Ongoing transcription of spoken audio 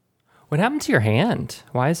What happened to your hand?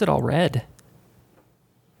 Why is it all red?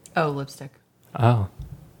 Oh, lipstick. Oh.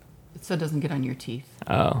 So it doesn't get on your teeth.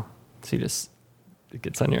 Oh. So it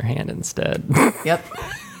gets on your hand instead. Yep.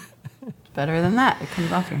 Better than that. It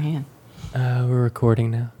comes off your hand. We're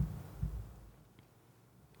recording now.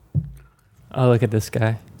 Oh, look at this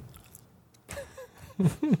guy.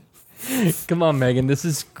 Come on, Megan. This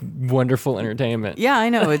is wonderful entertainment. Yeah, I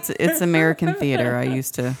know. It's American theater. I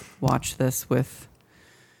used to watch this with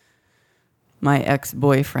my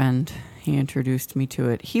ex-boyfriend. He introduced me to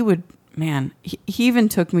it. He even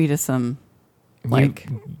took me to some,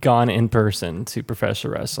 You've gone in person to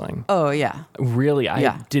professional wrestling. Oh, yeah. Really?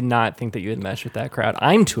 I did not think that you would mesh with that crowd.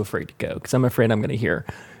 I'm too afraid to go because I'm afraid I'm going to hear,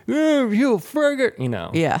 you frigate,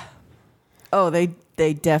 Yeah. Oh,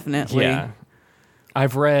 they definitely. Yeah.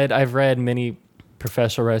 I've read many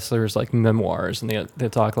professional wrestlers like memoirs, and they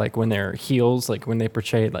talk like when they're heels, like when they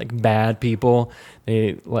portray like bad people,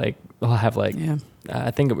 they'll have like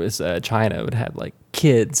I think it was China would have like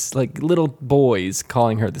kids, like little boys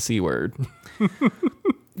calling her the C word.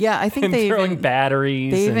 Yeah, I think and they throwing even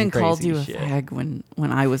batteries. They and even crazy called you shit. a fag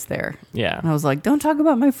when I was there. Yeah, and I was like, "Don't talk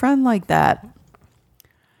about my friend like that."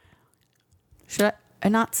 Should I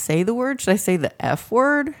not say the word? Should I say the F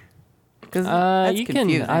word? Because that's you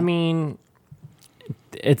confusing. can. I mean,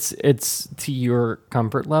 it's to your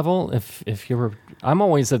comfort level. If you're, I'm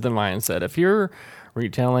always of the mindset if you're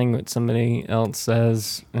retelling what somebody else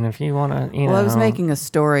says, and if you want to, I was making a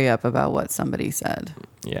story up about what somebody said.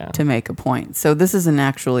 Yeah. To make a point. So this isn't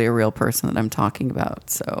actually a real person that I'm talking about.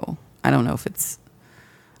 So I don't know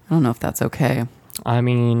if that's okay. I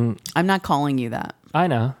mean, I'm not calling you that. I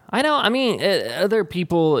know. I mean, other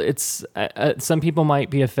people, it's some people might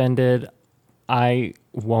be offended. I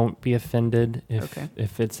won't be offended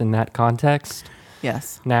if it's in that context.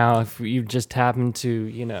 Yes. Now, if you just happen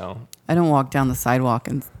to, I don't walk down the sidewalk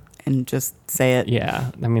and just say it.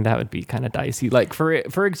 Yeah, I mean that would be kind of dicey. Like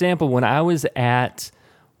for example, when I was at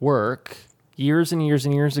work years and years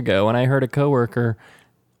and years ago, and I heard a coworker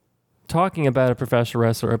talking about a professional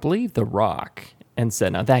wrestler, I believe The Rock, and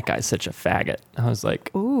said, "Now that guy's such a faggot." I was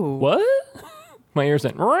like, "Ooh, what?" My ears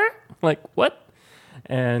went, like, what?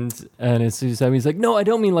 And as soon as he's like, "No, I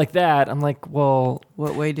don't mean like that." I'm like, "Well,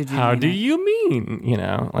 what way did you? How do you mean?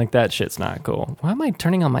 Like that shit's not cool." Why am I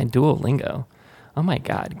turning on my Duolingo? Oh my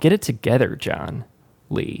God, get it together, John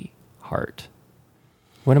Lee Hart.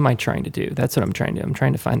 What am I trying to do? That's what I'm trying to do. I'm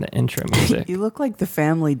trying to find the intro music. You look like the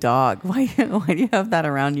family dog. Why do you have that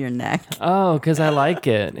around your neck? Oh, because I like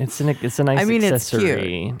it. It's a nice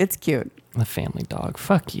accessory. It's cute. The family dog.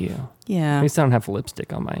 Fuck you. Yeah. At least I don't have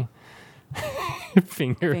lipstick on my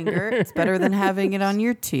finger. It's better than having it on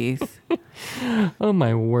your teeth. Oh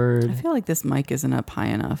my word. I feel like this mic isn't up high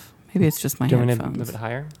enough. Maybe it's just my Do you headphones. want to move it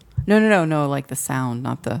higher? No. Like the sound,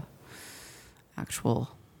 not the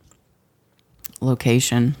actual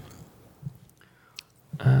location.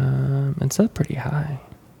 It's up pretty high.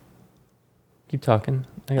 Keep talking.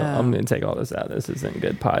 I'm going to take all this out. This isn't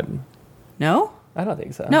good pod. No? I don't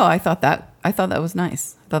think so. No, I thought that was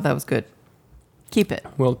nice. I thought that was good. Keep it.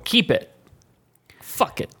 Well, keep it.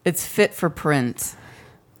 Fuck it. It's fit for print.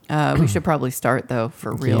 We should probably start though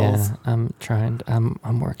for reals. Yeah, I'm trying.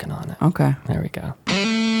 I'm working on it. Okay. There we go.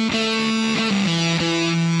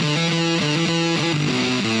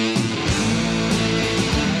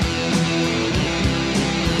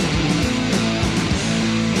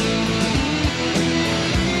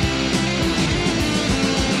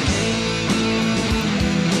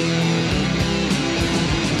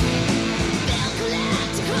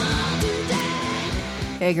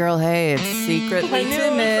 Hey girl, hey, it's Secretly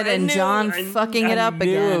Timid and John fucking it up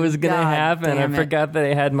again. I knew it was going to happen. I forgot that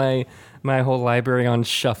I had my whole library on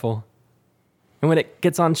shuffle. And when it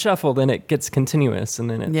gets on shuffle, then it gets continuous and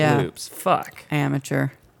then it loops. Fuck. Amateur.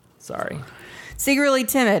 Sorry. Secretly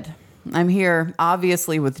Timid. I'm here,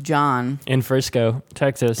 obviously, with John. In Frisco,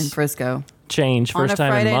 Texas. In Frisco. Change. First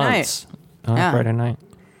time in months. On a Friday night.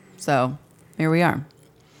 So, here we are.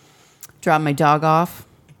 Dropped my dog off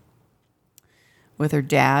with her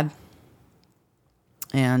dad.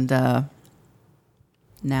 And now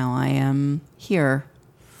I am here.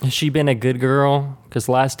 Has she been a good girl? Because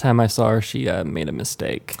last time I saw her, she made a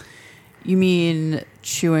mistake. You mean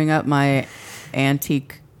chewing up my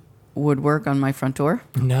antique woodwork on my front door?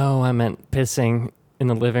 No, I meant pissing in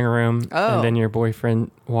the living room. Oh. And then your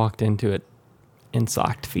boyfriend walked into it in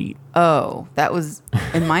socked feet. Oh, that was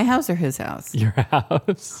in my house or his house? Your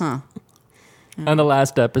house. Huh. On the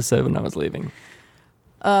last episode when I was leaving.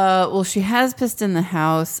 Well, she has pissed in the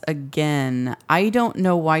house again. I don't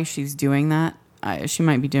know why she's doing that. She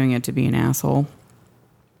might be doing it to be an asshole.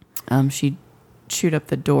 She chewed up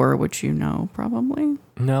the door, which you know probably.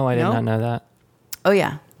 No, I did Nope. not know that. Oh,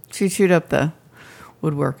 yeah. She chewed up the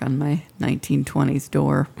woodwork on my 1920s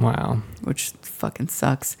door, Wow. which fucking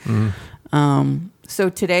sucks. Mm. So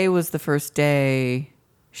today was the first day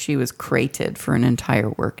she was crated for an entire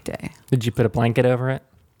work day. Did you put a blanket over it?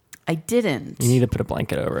 I didn't. You need to put a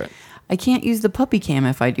blanket over it. I can't use the puppy cam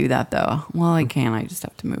if I do that, though. Well, I can. I just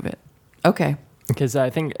have to move it. Okay. Because I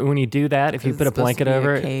think when you do that, if you It's put a supposed to blanket be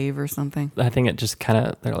over a it, cave or something. I think it just kind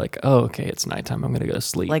of, they're like, oh, okay, it's nighttime. I'm going to go to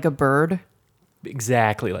sleep. Like a bird?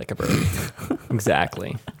 Exactly like a bird.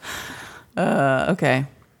 Exactly. Okay.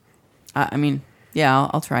 I mean, yeah,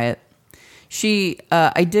 I'll try it.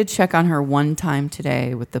 I did check on her one time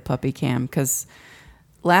today with the puppy cam because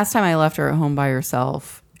last time I left her at home by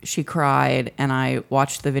herself, she cried and I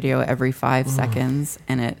watched the video every 5 seconds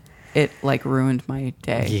and it like ruined my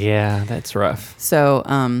day. Yeah, that's rough. So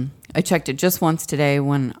I checked it just once today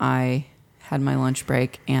when I had my lunch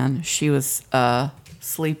break and she was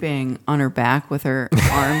sleeping on her back with her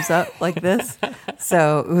arms up like this.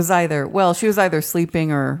 So it was she was either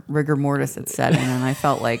sleeping or rigor mortis had set in, and I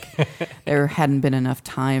felt like there hadn't been enough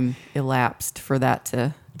time elapsed for that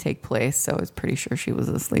to take place. So I was pretty sure she was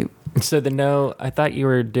asleep. So I thought you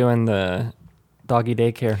were doing the doggy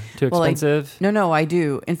daycare. Too expensive? No, I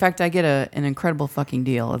do. In fact, I get an incredible fucking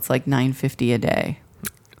deal. It's like $9.50 a day.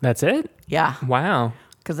 That's it? Yeah. Wow.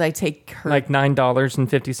 Because I take her Like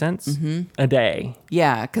 $9.50 a day.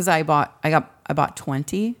 Yeah, because I bought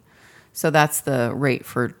 20, so that's the rate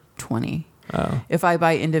for 20. Oh. If I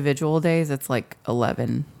buy individual days, it's like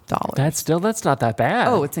 $11. That's not that bad.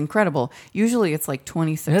 Oh, it's incredible. Usually it's like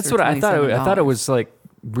 26. That's or what I thought. I thought it $27. was like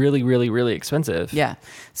really, really, really expensive. Yeah.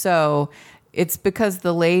 So it's because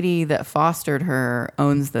the lady that fostered her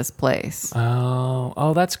owns this place.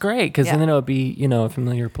 Oh, that's great. Because Yeah. then it'll be, a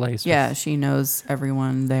familiar place. Yeah, she knows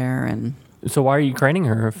everyone there, and So why are you training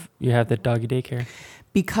her if you have the doggy daycare?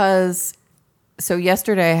 because so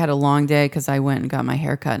yesterday I had a long day because I went and got my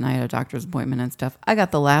hair cut and I had a doctor's appointment and stuff. I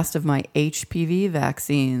got the last of my HPV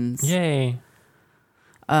vaccines. Yay.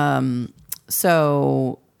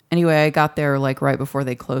 So anyway, I got there like right before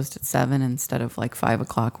they closed at 7 instead of like 5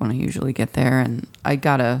 o'clock when I usually get there. And I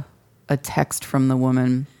got a text from the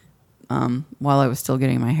woman while I was still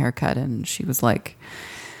getting my hair cut. And she was like,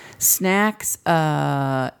 Snacks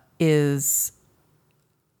is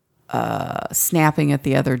snapping at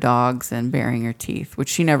the other dogs and baring her teeth, which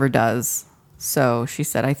she never does. So she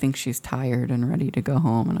said, I think she's tired and ready to go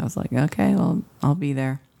home. And I was like, okay, well, I'll be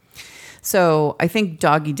there. So I think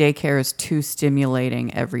doggy daycare is too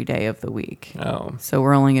stimulating every day of the week. Oh. So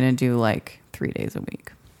we're only going to do like 3 days a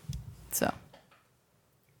week. So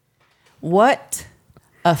what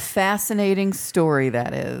a fascinating story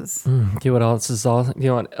that is. You know what else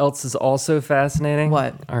is also fascinating?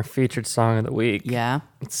 What? Our featured song of the week. Yeah.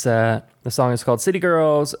 It's the song is called City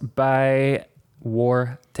Girls by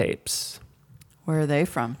War Tapes. Where are they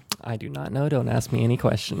from? I do not know. Don't ask me any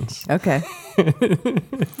questions. Okay.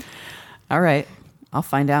 All right. I'll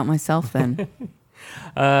find out myself then.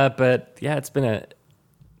 But yeah, it's been a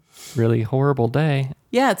really horrible day.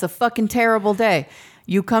 Yeah, it's a fucking terrible day.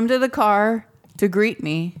 You come to the car to greet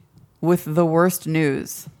me with the worst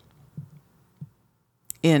news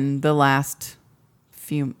in the last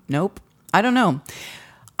nope. I don't know.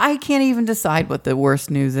 I can't even decide what the worst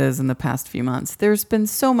news is in the past few months. There's been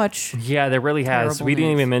so much. Yeah, there really has. Terrible We didn't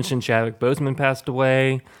news. even mention Chadwick Boseman passed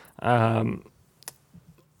away.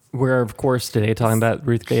 We're, of course, today talking about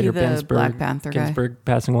Ruth Bader the Ginsburg. Black Panther guy? Ginsburg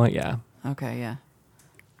passing away, yeah. Okay, yeah.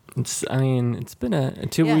 It's been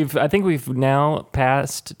Yeah. I think we've now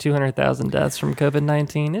passed 200,000 deaths from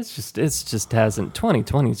COVID-19. It's just hasn't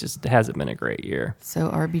 2020 just hasn't been a great year. So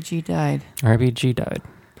RBG died. RBG died.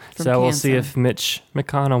 From So we'll see cancer. if Mitch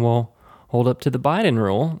McConnell will hold up to the Biden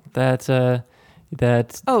rule that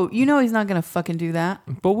Oh, you know he's not going to fucking do that.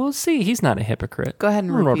 but we'll see. He's not a hypocrite. Go ahead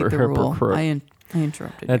and I'm not repeat a the rule. hypocrite. I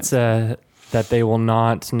interrupted That's you. that they will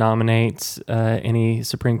not nominate any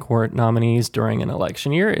Supreme Court nominees during an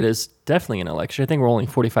election year. It is definitely an election. I think we're only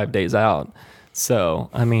 45 days out. So,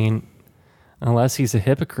 I mean, unless he's a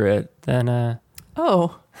hypocrite, then...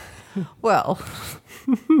 Oh, well,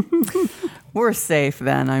 we're safe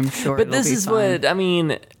then, I'm sure. But it'll this be is fine. what, I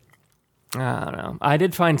mean... I don't know. I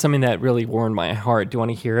did find something that really warmed my heart. Do you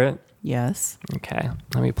want to hear it? Yes. Okay.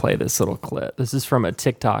 Let me play this little clip. This is from a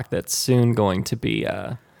TikTok that's soon going to be...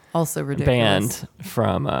 Also ridiculous. banned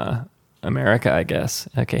from America, I guess.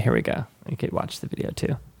 Okay, here we go. You can watch the video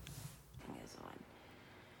too.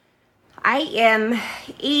 I am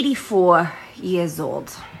 84 years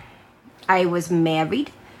old. I was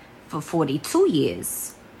married for 42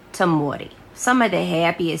 years to Morty. some of the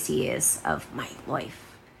happiest years of my life.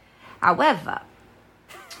 However,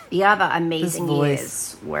 the other amazing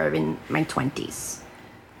years were in my 20s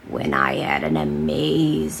when I had an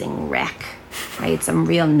amazing wreck. I had some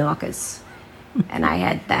real knockers. And I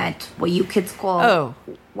had that, what you kids call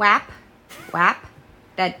WAP,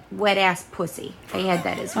 that wet-ass pussy. I had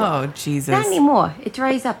that as well. Oh, Jesus. Not anymore. It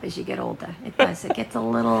dries up as you get older. It does. It gets a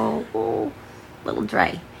little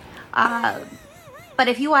dry. But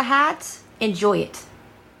if you are hot, enjoy it.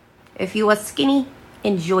 If you are skinny,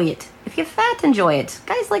 enjoy it. If you're fat, enjoy it.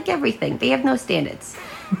 Guys like everything. They have no standards.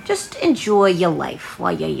 Just enjoy your life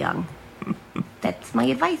while you're young. That's my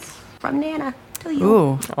advice from Nana to you.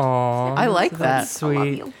 Ooh. Aww, I like that. I love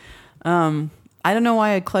Sweet. you. I don't know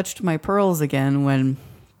why I clutched my pearls again when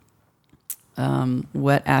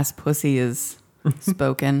wet ass pussy is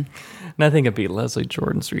spoken. Nothing could beat Leslie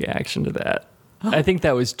Jordan's reaction to that. I think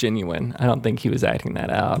that was genuine. I don't think he was acting that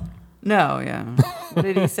out. No, yeah. What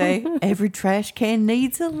did he say? Every trash can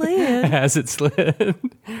needs a lid. Has its lid.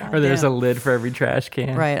 Or there's a lid for every trash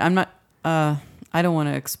can. Right. I'm not, I don't want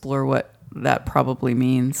to explore what that probably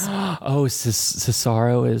means. Oh,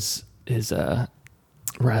 Cesaro is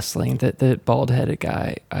wrestling. That bald-headed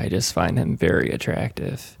guy, I just find him very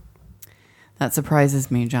attractive. That surprises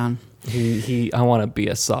me, John. I want to be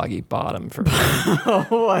a soggy bottom for him.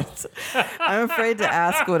 What? I'm afraid to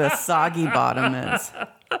ask what a soggy bottom is.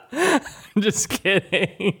 Just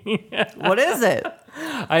kidding. What is it?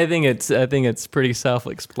 I think it's pretty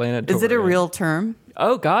self-explanatory. Is it a real term?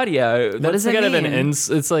 Oh God, yeah. That's does it kind of mean?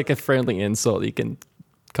 it's like a friendly insult you can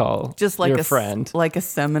call Just like your a friend. like a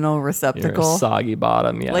seminal You're a receptacle. soggy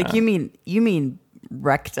bottom, yeah. Like you mean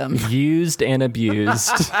rectum. Used and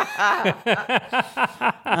abused.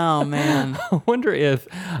 Oh man. I wonder if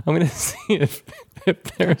I'm going to see if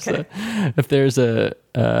there's a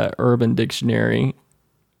Urban Dictionary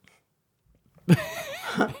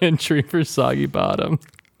entry for soggy bottom.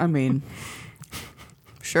 I mean,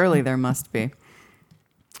 surely there must be.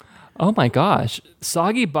 Oh my gosh,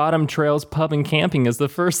 Soggy Bottom Trails Pub and Camping is the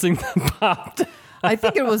first thing that popped. I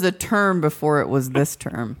think it was a term before it was this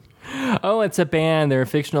term. Oh, it's a band. They're a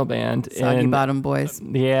fictional band. Soggy Bottom Boys.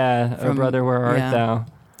 Yeah, Oh Brother, Where Art Thou?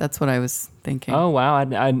 That's what I was thinking. Oh wow, I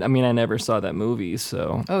mean I never saw that movie,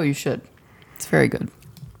 so. Oh, you should. It's very good.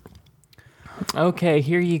 Okay,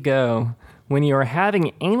 here you go. When you are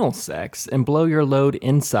having anal sex and blow your load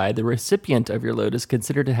inside, the recipient of your load is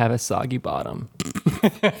considered to have a soggy bottom.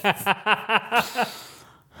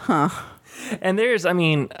 Huh. And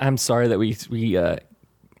I'm sorry that we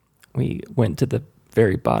went to the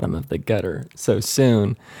very bottom of the gutter so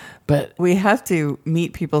soon, but We have to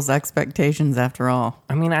meet people's expectations after all.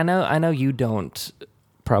 I mean, I know you don't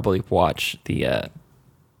probably watch the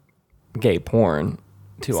gay porn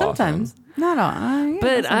too Sometimes. often. Not all. Yeah,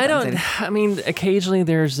 But I sometimes don't. I mean, occasionally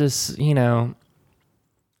there's this,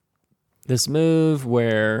 this move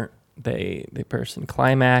where the person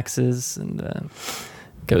climaxes and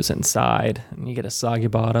goes inside, and you get a soggy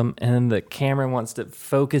bottom, and then the camera wants to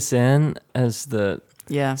focus in as the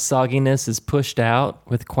Yeah. sogginess is pushed out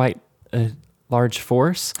with quite a large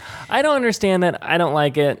force. I don't understand that. I don't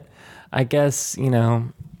like it. I guess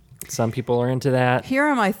some people are into that. Here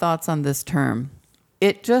are my thoughts on this term.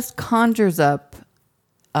 It just conjures up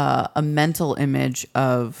a mental image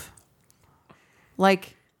of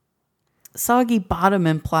like soggy bottom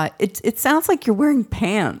imply. It sounds like you're wearing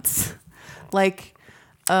pants. Like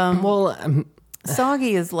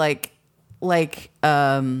soggy is like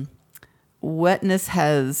wetness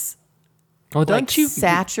has Don't you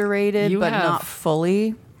saturated you but have- not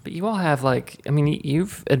fully. But you all have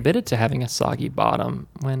you've admitted to having a soggy bottom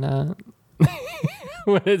when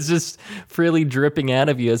when it's just freely dripping out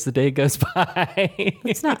of you as the day goes by.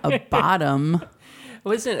 It's not a bottom.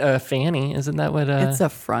 Wasn't a fanny? Isn't that what? It's a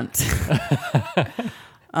front.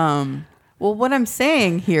 Well, what I'm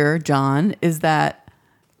saying here, John, is that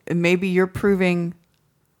maybe you're proving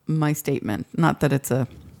my statement. Not that it's I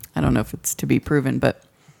don't know if it's to be proven, but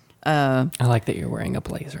I like that you're wearing a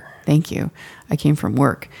blazer. thank you. I came from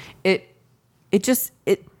work. It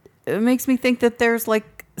makes me think that there's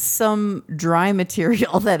like some dry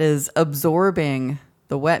material that is absorbing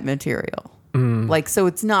the wet material. Like, so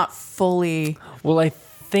it's not fully. Well, I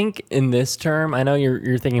think in this term, I know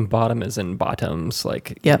you're thinking bottom is in bottoms,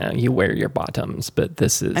 like Yep. you wear your bottoms, but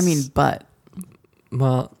this is. I mean, but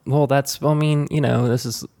well, this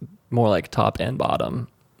is more like top and bottom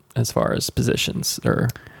as far as positions, or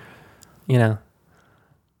yeah.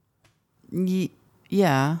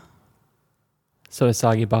 So a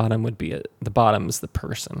soggy bottom would be the bottom is the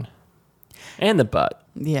person, and the butt.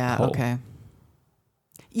 Yeah. Hole. Okay.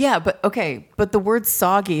 Yeah, but okay, but the word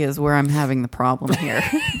soggy is where I'm having the problem here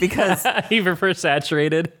because You prefer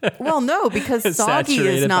saturated? well, no, because soggy is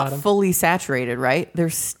Saturated not bottom. fully saturated, right?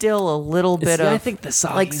 There's still a little bit See, of I think the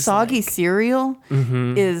soggy's soggy like- cereal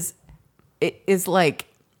is like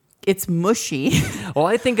it's mushy, Well,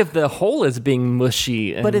 I think of the whole as being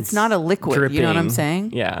mushy, and but it's not a liquid. You know what I'm dripping.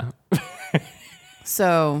 saying? Yeah.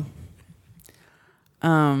 So,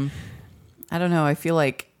 I don't know. I feel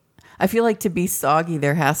like to be soggy,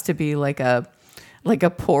 there has to be like a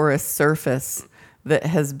porous surface that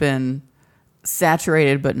has been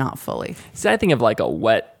saturated but not fully. See, I think of like a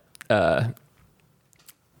wet. I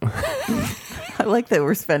like that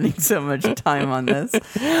we're spending so much time on this.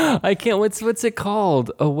 I can't. What's it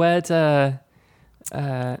called? A wet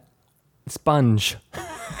sponge.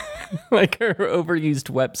 Like her overused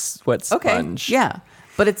wet sponge. Okay, yeah,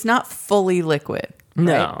 but it's not fully liquid.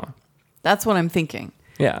 No. right? That's what I'm thinking.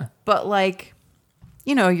 Yeah. But like,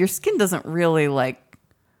 your skin doesn't really like.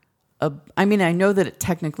 I mean, I know that it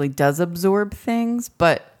technically does absorb things,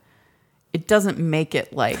 but it doesn't make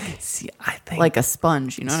it like See, I think like a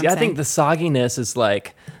sponge. You know what See, I'm I saying? think the sogginess is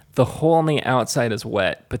like the hole on the outside is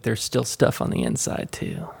wet, but there's still stuff on the inside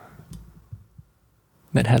too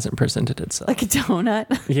that hasn't presented itself. like a donut.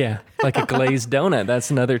 Yeah, like a glazed donut.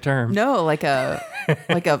 That's another term. No, like a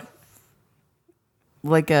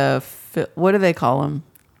what do they call them?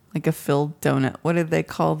 Like a filled donut. What do they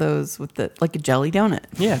call those with like a jelly donut?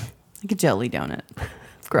 Yeah, Like a jelly donut.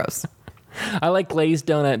 Gross. I like glazed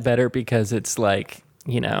donut better because it's like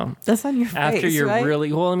That's on your face. after you're right?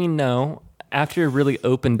 really well. I mean, no, after you're really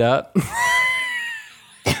opened up.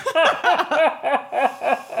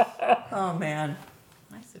 Oh man,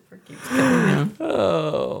 my zipper keeps coming down.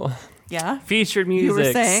 Oh, Yeah. featured were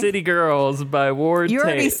music, saying? "City Girls" by Ward. You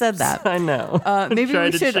already Tate. said that. I know. Maybe Tried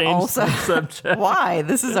we to should change also. the subject. Why?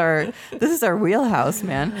 This is our wheelhouse,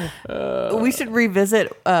 man. We should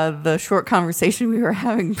revisit the short conversation we were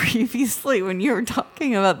having previously when you were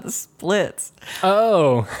talking about the splits.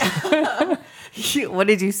 Oh, What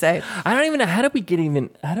did you say? I don't even know how did we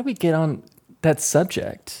get on that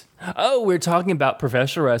subject? Oh, we're talking about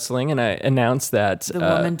professional wrestling, and I announced that The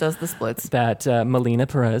woman does the splits. that Melina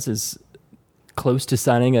Perez is close to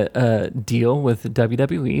signing a deal with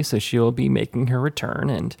WWE, so she'll be making her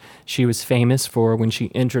return. And she was famous for when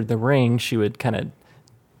she entered the ring, she would kind of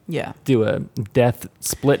Yeah. do a death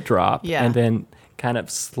split drop, Yeah. and then kind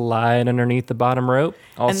of slide underneath the bottom rope,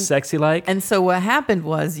 all And- sexy like. And so what happened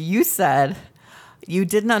was you said you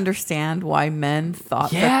didn't understand why men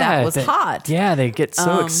thought that was hot. Yeah, they get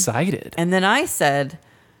so excited. And then I said,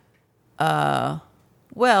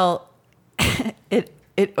 well,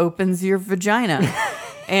 it opens your vagina.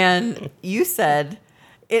 And you said,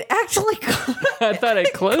 it actually I thought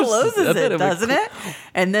it closes I thought it, would doesn't cl- it?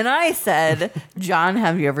 And then I said, John,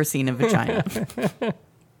 have you ever seen a vagina?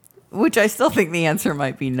 Which I still think the answer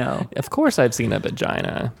might be no. Of course, I've seen a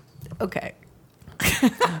vagina. Okay.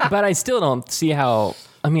 But I still don't see how.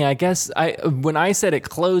 I mean, I guess when I said it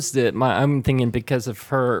closed it, I'm thinking because of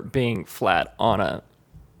her being flat on a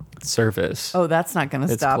surface. Oh, that's not going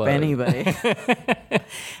to It's stop closed. anybody.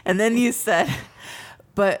 And then you said,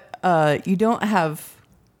 but you don't have.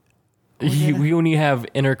 When you have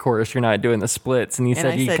intercourse, you're not doing the splits, and you And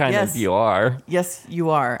said I you said, kind yes. of you are. Yes,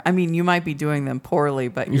 you are. I mean, you might be doing them poorly,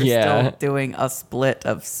 but you're Yeah. still doing a split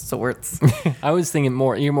of sorts. I was thinking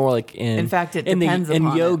more. You're more like in. In fact, it in depends in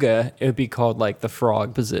upon it. yoga. It would be called like the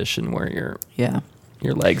frog position, where Yeah.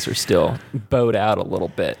 your legs are still bowed out a little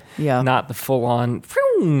bit. Yeah. Not the full on.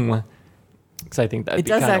 Because I think that'd It be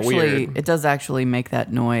does kind of actually. weird. It does actually make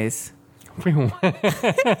that noise,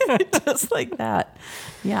 just like that.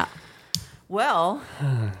 Yeah. Well,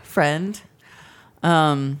 friend,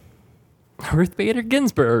 Ruth Bader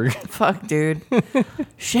Ginsburg. fuck, dude,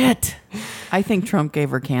 shit. I think Trump gave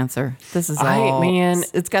her cancer. This is I- all. man.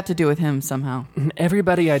 It's got to do with him somehow.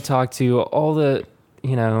 Everybody I talk to, all the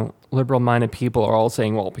liberal-minded people are all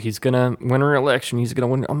saying, "Well, he's gonna win re-election. He's gonna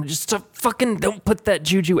win." I'm just fucking don't put that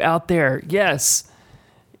juju out there. Yes,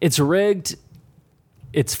 it's rigged.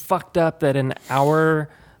 It's fucked up that in our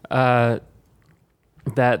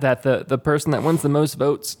that the person that wins the most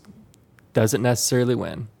votes doesn't necessarily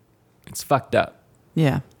win. It's fucked up.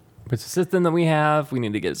 Yeah. It's a system that we have. We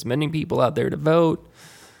need to get as many people out there to vote.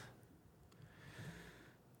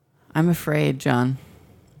 I'm afraid, John.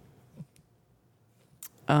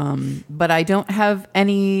 But I don't have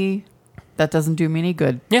any. That doesn't do me any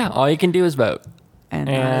good. Yeah, all you can do is vote. And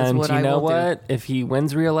that is And what you I know will do. what? If he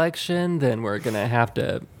wins re-election, then we're gonna have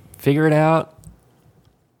to figure it out.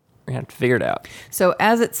 We're gonna have to figure it out. So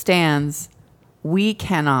as it stands, we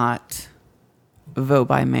cannot vote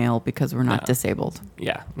by mail because we're not disabled.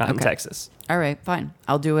 Yeah, not in Texas. All right, fine.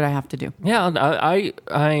 I'll do what I have to do. Yeah,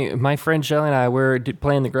 my friend Shelly and I were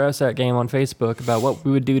playing the Gross Out game on Facebook about what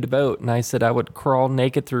we would do to vote, and I said I would crawl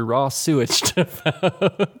naked through raw sewage to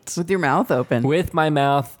vote. With your mouth open. With my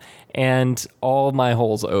mouth and all my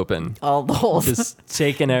holes open. All the holes. Just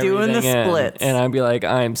taking everything Doing the in. splits. And I'd be like,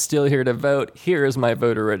 I'm still here to vote. Here is my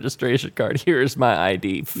voter registration card. Here is my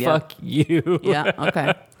ID. Yeah. Fuck you. Yeah,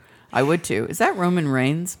 okay. I would too. Is that Roman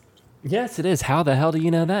Reigns? Yes, it is. How the hell do you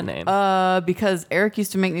know that name? Because Eric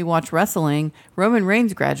used to make me watch wrestling. Roman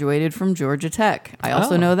Reigns graduated from Georgia Tech. I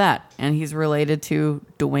also know that. And he's related to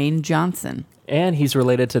Dwayne Johnson. And he's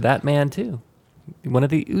related to that man, too. One of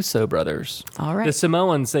the Uso brothers. All right. The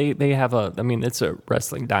Samoans, they have it's a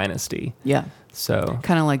wrestling dynasty. Yeah. So.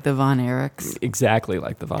 Kind of like the Von Erichs. Exactly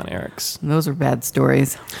like the Von Erichs. Those are bad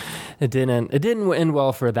stories. It didn't end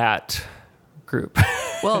well for that group.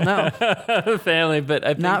 Well, no. Family, but I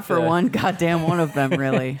think Not for one goddamn one of them,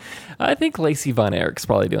 really. I think Lacey Von Erich's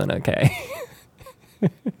probably doing okay.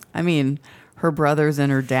 I mean, her brothers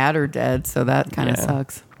and her dad are dead, so that kind of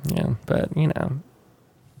sucks. Yeah, but, you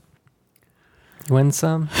win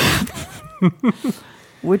some.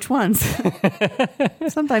 Which ones?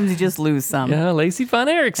 Sometimes you just lose some. Yeah, Lacey Von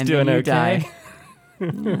Erich's And doing then you okay. die.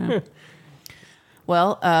 Yeah.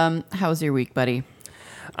 Well, how's your week, buddy?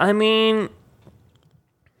 I mean,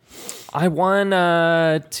 I won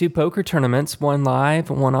 2 poker tournaments, one live,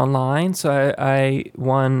 one online. So I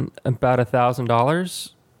won about $1,000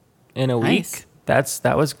 in a week.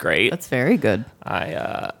 That was great. That's very good.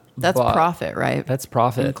 That's profit, right? That's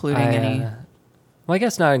profit, including any. Well, I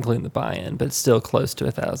guess not including the buy-in, but still close to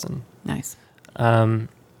 1,000. Nice. What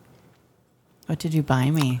did you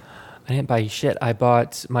buy me? I didn't buy you shit. I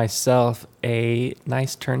bought myself a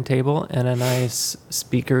nice turntable and a nice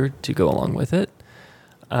speaker to go along with it.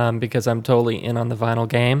 Because I'm totally in on the vinyl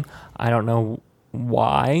game. I don't know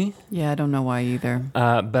why. Yeah, I don't know why either.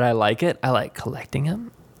 But I like it. I like collecting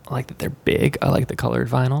them. I like that they're big. I like the colored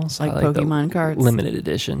vinyls. Like I like Pokemon cards? Limited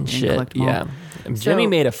edition shit. Yeah. Jimmy So-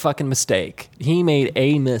 made a fucking mistake. He made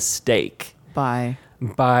a mistake By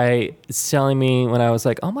telling me when I was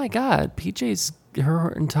like, oh my God, PJ's,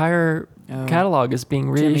 her entire catalog is being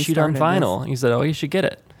reissued on started vinyl. He said, oh, you should get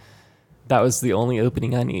it. That was the only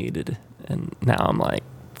opening I needed. And now I'm like,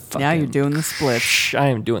 now you're doing the splits. I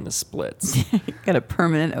am doing the splits. You got a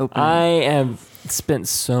permanent opening. I have spent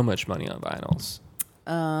so much money on vinyls.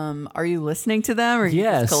 Are you listening to them or are you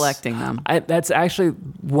just collecting them? That's actually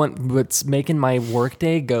what's making my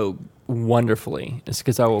workday go wonderfully. Is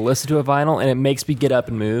because I will listen to a vinyl and it makes me get up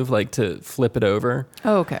and move, like to flip it over.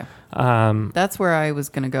 Oh, okay. That's where I was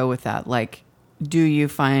going to go with that. Like, do you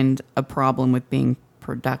find a problem with being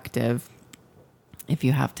productive if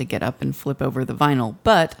you have to get up and flip over the vinyl?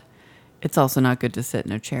 But it's also not good to sit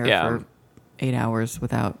in a chair for 8 hours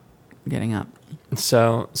without getting up.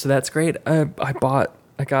 So that's great. I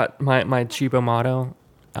got my Cheapo Motto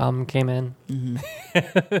album came in.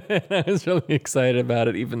 Mm-hmm. I was really excited about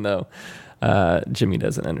it, even though Jimmy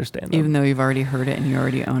doesn't understand them. Even though you've already heard it and you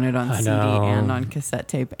already own it on CD and on cassette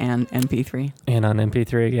tape and MP3. And on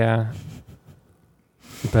MP3, yeah.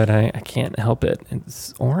 But I can't help it.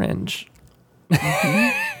 It's orange.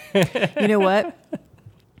 You know what?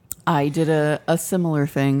 I did a similar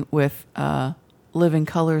thing with Living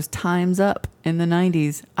Color's Time's Up in the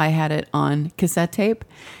 90s. I had it on cassette tape.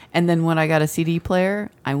 And then when I got a CD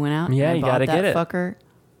player, I went out and I you bought gotta that get it. fucker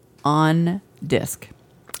on disc.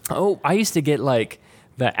 Oh, I used to get like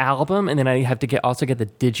the album, and then I have to also get the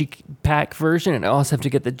Digipack version, and I also have to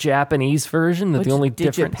get the Japanese version. What's the only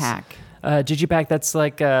Digipack? difference, Digipack. That's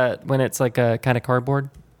like when it's like a kind of cardboard.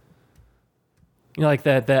 You know, like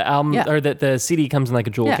the album or the CD comes in like a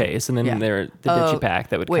jewel case, and then the Digipack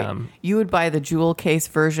that would come. You would buy the jewel case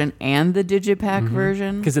version and the Digipack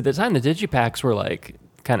version? Because at the time, the Digipacks were like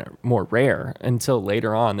kind of more rare until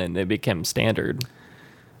later on, then they became standard.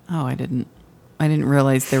 Oh, I didn't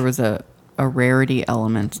realize there was a rarity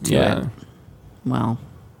element to it. Well,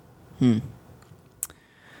 And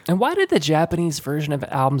why did the Japanese version of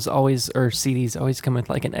albums always, or CDs, always come with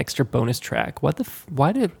like an extra bonus track?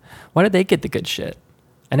 Why did they get the good shit?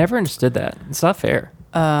 I never understood that. It's not fair.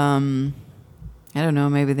 I don't know.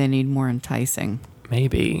 Maybe they need more enticing.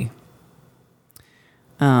 Maybe.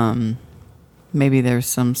 Maybe there's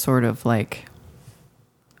some sort of like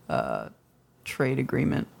trade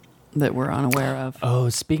agreement that we're unaware of. Oh,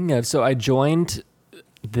 speaking of, so I joined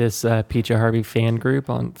this PJ Harvey fan group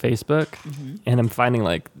on Facebook, and I'm finding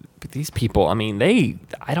like these people. I mean,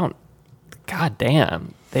 God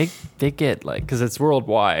damn, they get like, because it's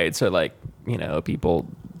worldwide, so like, you know, people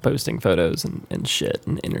posting photos and shit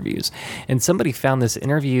and interviews. And somebody found this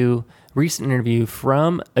recent interview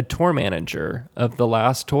from a tour manager of the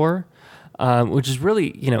last tour, which is really,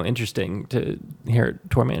 interesting to hear a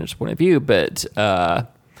tour manager's point of view, but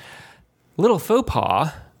little faux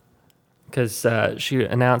pas, because she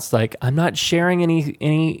announced, like, I'm not sharing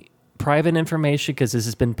any private information because this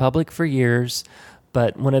has been public for years,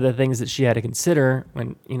 but one of the things that she had to consider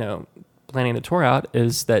when, planning the tour out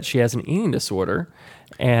is that she has an eating disorder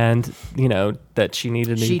and, that she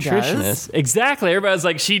needed a nutritionist. Does? Exactly. Everybody's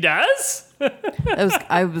like, she does?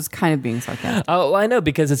 I was kind of being sarcastic. Oh, I know,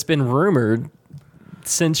 because it's been rumored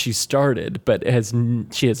since she started, but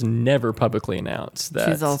she has never publicly announced that.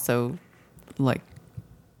 She's also, like,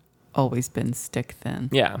 always been stick thin.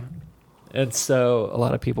 Yeah. And so a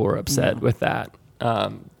lot of people were upset with that.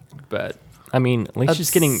 But, I mean, at least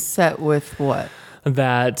she's getting... Upset with what?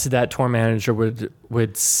 That tour manager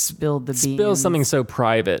would spill something so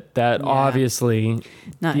private that obviously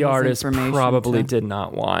Not the artist probably to... did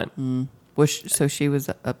not want. So she was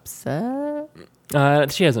upset?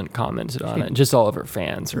 She hasn't commented on it. Just all of her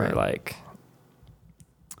fans are like...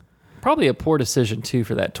 Probably a poor decision, too,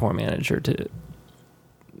 for that tour manager to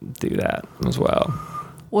do that as well.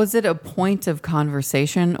 Was it a point of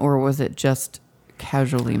conversation, or was it just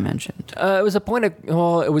casually mentioned? It was a point of...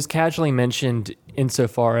 Well, it was casually mentioned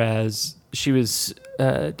insofar as she was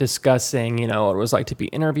discussing, what it was like to be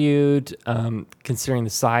interviewed, considering the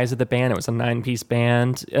size of the band. It was a 9-piece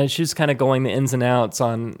band. She was kind of going the ins and outs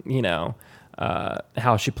on,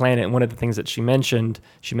 how she planned it. And one of the things that she mentioned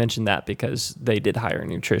that because they did hire a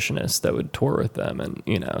nutritionist that would tour with them and,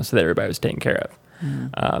 so that everybody was taken care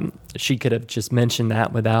of. She could have just mentioned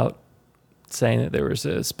that without saying that there was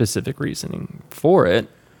a specific reasons for it.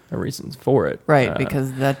 Right,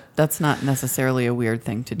 because that's not necessarily a weird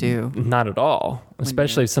thing to do. Not at all,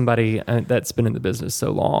 especially somebody that's been in the business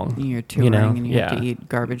so long. You're touring and you have to eat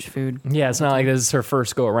garbage food. Yeah, it's not like this is her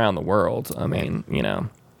first go around the world. I mean,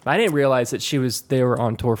 I didn't realize that they were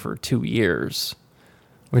on tour for 2 years.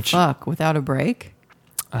 Which without a break?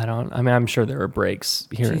 I'm sure there were breaks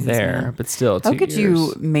here and there, man. But still 2 years. How could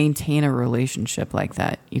you maintain a relationship like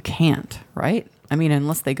that? You can't, right? I mean,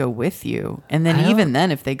 unless they go with you. And then even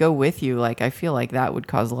then, if they go with you, like, I feel like that would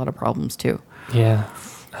cause a lot of problems too. Yeah.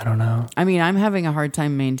 I don't know. I mean, I'm having a hard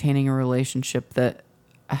time maintaining a relationship that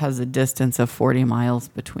has a distance of 40 miles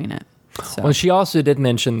between it. So. Well, she also did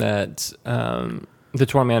mention that, the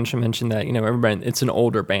tour manager mentioned that, everybody, it's an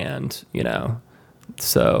older band,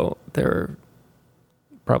 so they're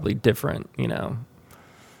probably different,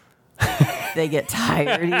 They get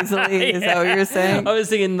tired easily. Is that what you're saying? I was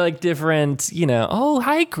thinking like different, oh,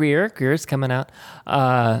 hi, Greer. Greer's coming out.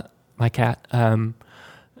 My cat.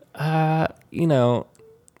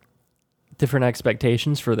 Different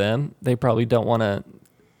expectations for them. They probably don't want to.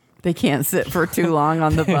 They can't sit for too long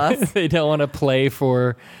on the bus. They don't want to play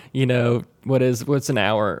for, what's an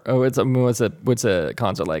hour? Oh, what's a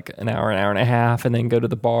concert like? An hour and a half, and then go to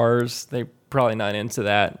the bars. They probably not into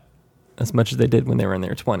that as much as they did when they were in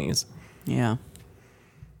their 20s. Yeah.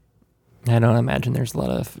 I don't imagine there's a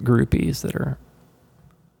lot of groupies that are.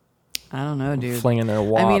 I don't know, dude. Flinging their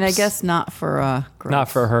wops. I mean, I guess not for not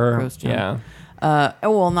for her. Yeah.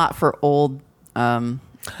 Not for old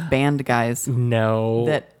band guys. No,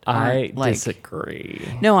 that I disagree.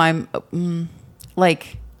 No, I'm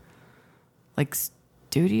like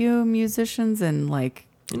studio musicians and like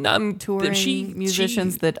touring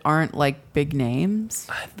musicians that aren't like big names.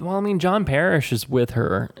 Well, I mean, John Parrish is with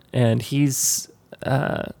her, and he's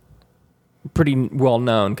pretty well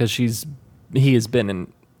known because he has been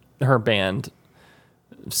in her band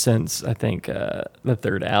since I think the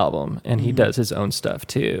third album, and he does his own stuff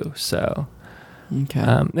too. So,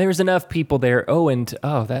 okay, there's enough people there.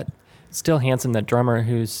 That Still Handsome, that drummer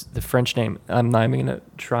who's the French name. I'm not even gonna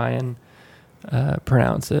try and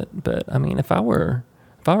pronounce it, but I mean, if I were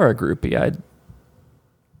a groupie, I'd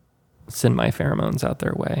send my pheromones out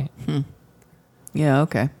their way. Yeah,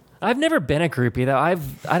 okay. I've never been a groupie though.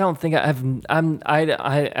 I don't think I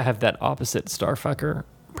have that opposite starfucker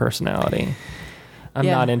personality. I'm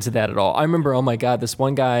not into that at all. I remember, oh my God, this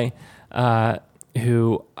one guy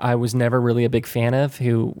who I was never really a big fan of,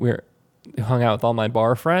 who hung out with all my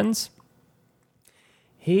bar friends.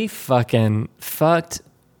 He fucking fucked,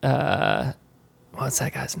 what's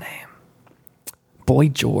that guy's name? Boy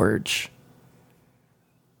George.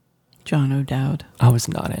 John O'Dowd. I was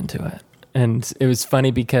not into it. And it was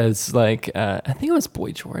funny because, like, I think it was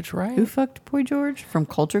Boy George, right? Who fucked Boy George? From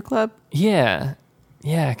Culture Club? Yeah.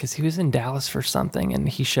 Yeah, because he was in Dallas for something, and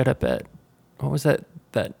he showed up at, what was that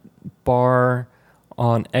bar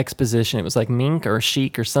on Exposition? It was like Mink or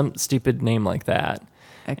Chic or some stupid name like that.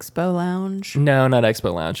 Expo Lounge? No, not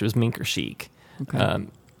Expo Lounge. It was Mink or Chic. Okay.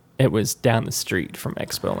 It was down the street from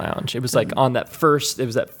Expo Lounge. It was like on that first. It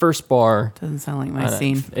was that first bar. Doesn't sound like my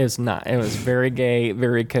scene. It was not. It was very gay,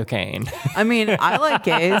 very cocaine. I mean, I like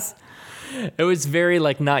gays. It was very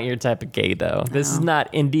like not your type of gay though. This is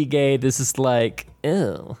not indie gay. This is like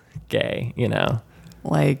ew gay. You know,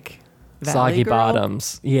 Like Valley soggy Girl?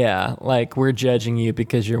 bottoms. Yeah, like we're judging you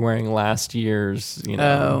because you're wearing last year's. You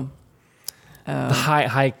know, the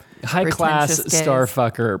high class Pretentious gays.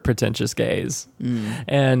 starfucker pretentious gays.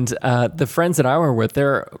 And the friends that I were with,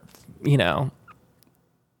 they're you know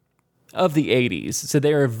of the 80s, so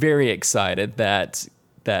they were very excited that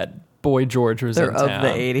Boy George was They're in of town. the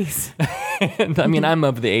 80s. I mean, I'm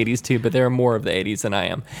of the 80s too, but there are more of the 80s than I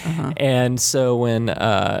am. And so when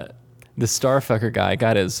the Starfucker guy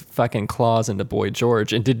got his fucking claws into Boy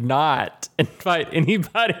George and did not invite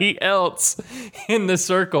anybody else in the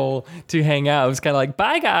circle to hang out, it was kind of like,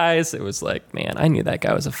 bye guys. It was like, man, I knew that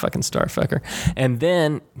guy was a fucking Starfucker. And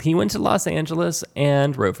then he went to Los Angeles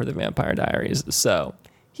and wrote for the Vampire Diaries. So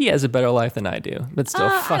he has a better life than I do, but still,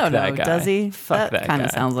 fuck I don't that know. guy. Does he? Fuck that kind guy.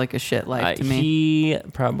 of sounds like a shit life to me. He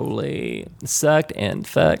probably sucked and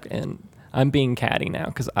fucked, and I'm being catty now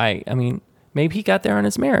because I mean, maybe he got there on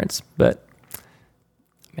his merits, but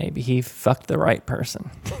maybe he fucked the right person.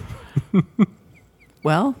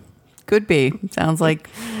 Well, could be. Sounds like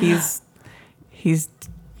he's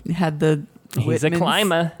had the He's a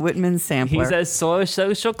climber. Whitman sampler. He's a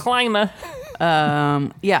social climber.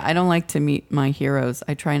 Yeah, I don't like to meet my heroes.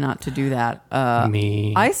 I try not to do that.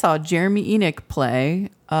 Me. I saw Jeremy Enoch play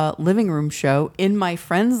a living room show in my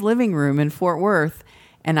friend's living room in Fort Worth,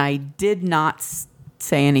 and I did not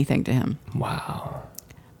say anything to him Wow.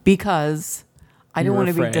 because I don't You were want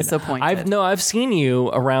to be afraid. disappointed. I've seen you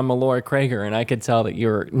around Malloy Krager, and I could tell that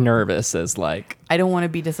you're nervous as like, I don't want to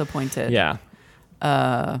be disappointed. yeah.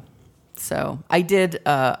 So I did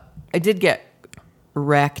get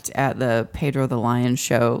wrecked at the Pedro the Lion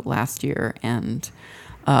show last year and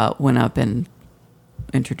went up and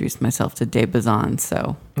introduced myself to Dave Bazan.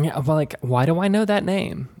 So Yeah, well, like, why do I know that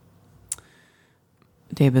name?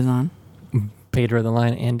 Dave Bazan. Pedro the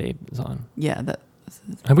Lion and Dave Zahn. Yeah, that.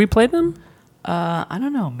 Have we played them? I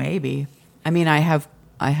don't know. Maybe. I mean, I have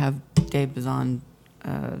Dave Bazan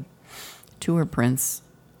tour prints.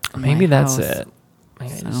 in Maybe my that's house. it.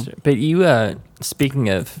 Maybe So. that's it. But you, speaking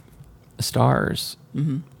of stars,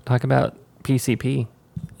 talk about PCP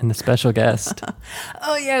and the special guest.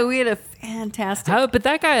 Oh yeah, we had a fantastic. But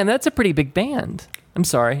that guy, and that's a pretty big band. I'm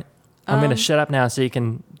sorry. I'm going to shut up now so you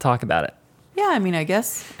can talk about it. Yeah, I mean, I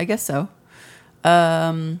guess so.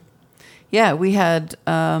 Yeah, we had.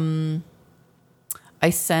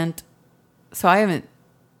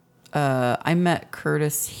 I met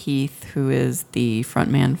Curtis Heath, who is the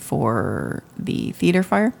frontman for the Theater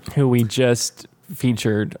Fire. Who we just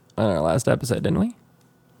featured on our last episode, didn't we?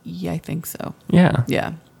 Yeah, I think so. Yeah.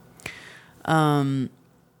 Yeah.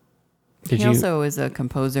 He also is a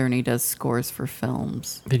composer and he does scores for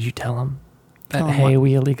films. Did you tell him that, Tell him hey, what?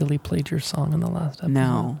 we illegally played your song in the last episode?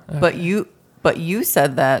 No, Okay. but you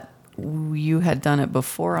said that you had done it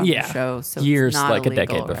before on the show. So years, it's not like illegal, a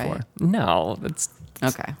decade before. right? No, that's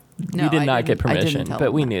Okay. you did I not get didn't- I didn't permission, tell but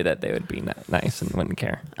him we that. knew that they would be nice and wouldn't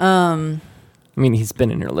care. I mean, he's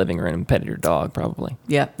been in your living room and petted your dog, probably.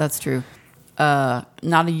 Yeah, that's true. Not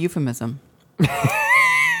a euphemism.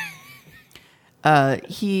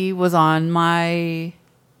 He was on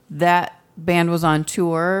that band was on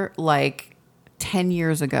tour like 10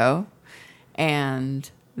 years ago, and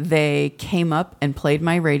they came up and played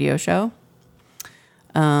my radio show.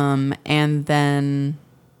 And then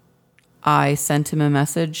I sent him a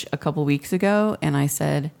message a couple weeks ago and I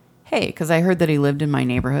said, hey, because I heard that he lived in my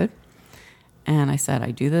neighborhood. And I said,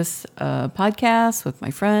 I do this podcast with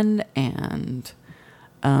my friend, and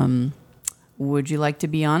would you like to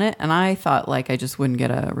be on it? And I thought like I just wouldn't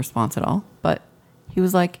get a response at all. But he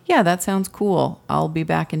was like, yeah, that sounds cool. I'll be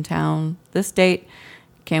back in town this date.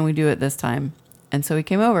 Can we do it this time? And so he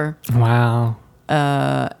came over Wow.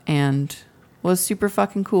 and was super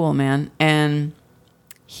fucking cool, man. And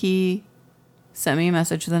he sent me a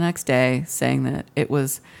message the next day saying that it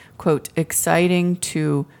was, quote, exciting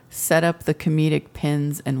to set up the comedic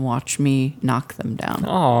pins and watch me knock them down.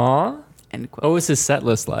 Aw. End What quote. was his set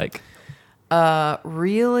list like?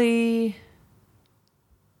 Really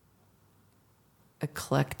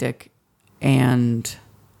eclectic and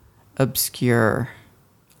obscure.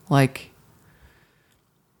 Like,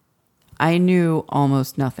 I knew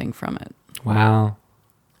almost nothing from it. Wow.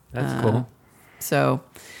 That's cool. So,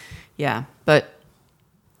 yeah. But,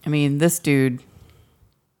 I mean, this dude,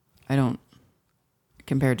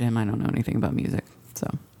 compared to him, I don't know anything about music.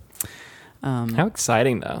 So, how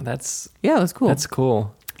exciting though. It was cool. That's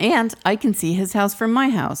cool. And I can see his house from my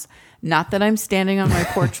house. Not that I'm standing on my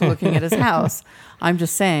porch looking at his house. I'm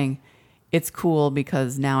just saying it's cool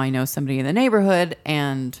because now I know somebody in the neighborhood,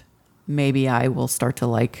 and maybe I will start to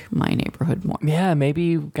like my neighborhood more. Yeah, maybe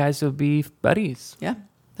you guys will be buddies. Yeah,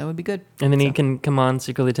 that would be good. And then he can come on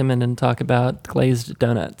Secretly Timid and talk about glazed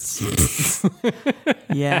donuts.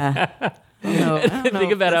 Yeah. I don't know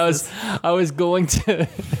Think about it. I was going to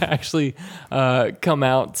actually come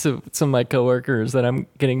out to some of my coworkers that I'm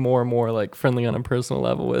getting more and more like friendly on a personal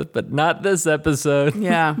level with, but not this episode.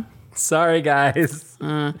 Yeah. Sorry, guys.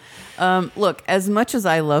 Look, as much as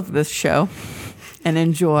I love this show and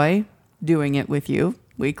enjoy doing it with you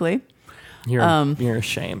weekly, you're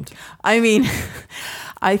ashamed. I mean,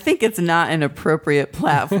 I think it's not an appropriate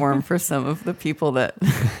platform for some of the people that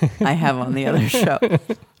I have on the other show.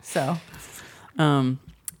 So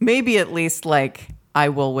maybe at least like I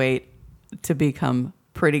will wait to become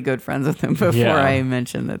pretty good friends with him before I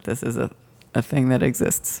mention that this is a thing that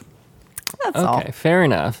exists. That's all. Okay, fair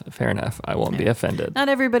enough. I won't be offended. Not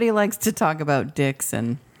everybody likes to talk about dicks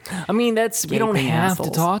and I mean, we don't have assholes.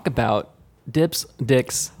 to talk about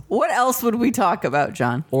dicks, what else would we talk about,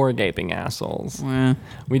 John? or gaping assholes. Yeah.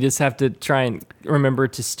 We just have to try and remember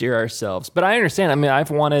to steer ourselves. But I understand. I mean, I've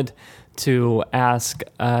wanted to ask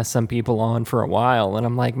some people on for a while, and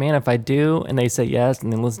I'm like, man, if I do, and they say yes,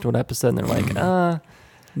 and then listen to an episode, and they're like,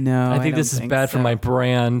 No, I think this is bad for my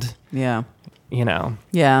brand. Yeah. You know.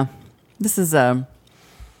 Yeah. This is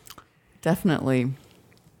definitely,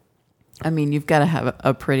 I mean, you've got to have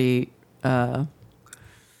a pretty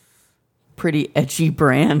edgy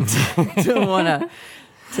brand to want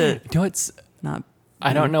to You know, it's not.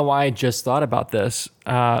 I don't know why I just thought about this,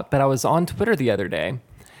 but I was on Twitter the other day,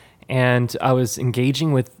 and I was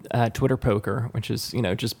engaging with Twitter Poker, which is,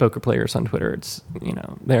 just poker players on Twitter. It's,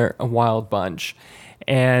 they're a wild bunch.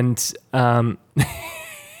 And and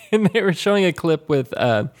they were showing a clip with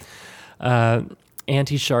Auntie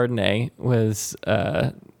Chardonnay, who's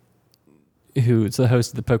the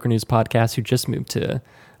host of the Poker News podcast, who just moved to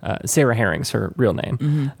Sarah Herring's her real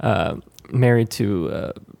name, married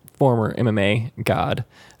to former MMA god.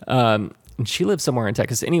 And she lives somewhere in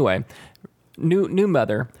Texas. Anyway, new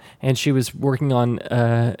mother, and she was working on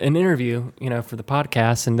an interview, for the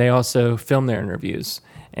podcast, and they also film their interviews.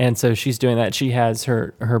 And so she's doing that. She has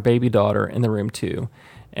her baby daughter in the room too.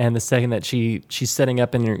 And the second that she's setting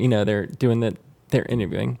up and they're doing they're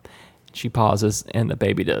interviewing, she pauses and the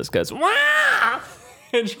baby goes, "Wow!"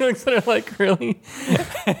 And she looks at her like, "Really?"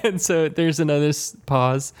 And so there's another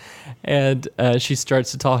pause, and she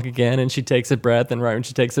starts to talk again, and she takes a breath, and right when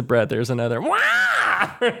she takes a breath, there's another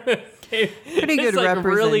 "Wow!" Pretty good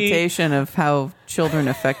representation of how children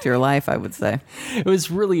affect your life, I would say. It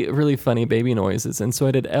was really, really funny baby noises. And so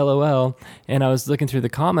I did LOL, and I was looking through the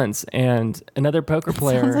comments, and another poker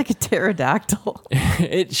player. Sounds like a pterodactyl.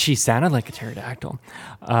 She sounded like a pterodactyl.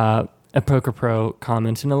 A poker pro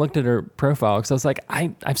commented, and I looked at her profile because I was like,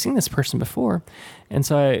 I've seen this person before. And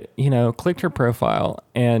so I, clicked her profile,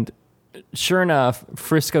 and sure enough,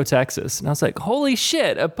 Frisco, Texas. And I was like, holy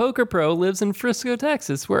shit, a poker pro lives in Frisco,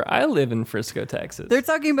 Texas, where I live in Frisco, Texas. They're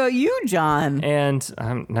talking about you, John. And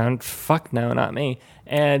fuck no, not me.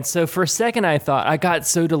 And so for a second, I got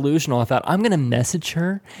so delusional. I thought, I'm going to message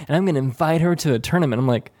her and I'm going to invite her to a tournament. I'm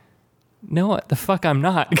like, no, what the fuck? I'm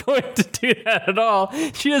not going to do that at all.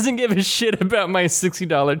 She doesn't give a shit about my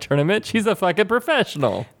 $60 tournament. She's a fucking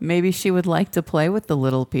professional. Maybe she would like to play with the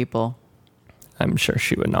little people. I'm sure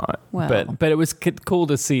she would not. Well, but it was cool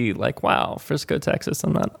to see, like, wow, Frisco, Texas,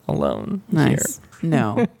 I'm not alone nice. here.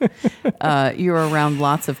 No. You're around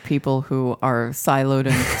lots of people who are siloed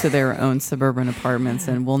into their own suburban apartments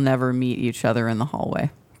and will never meet each other in the hallway.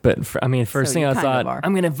 But, first thing I thought,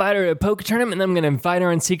 I'm going to invite her to a poker tournament, and then I'm going to invite her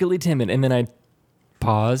on Secretly Timid. And then I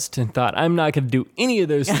paused and thought, I'm not going to do any of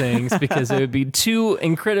those things because it would be too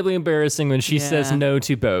incredibly embarrassing when she says no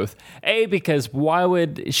to both. Because why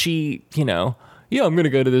would she, I'm going to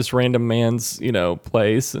go to this random man's,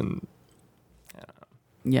 place and...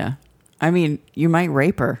 Yeah. I mean, you might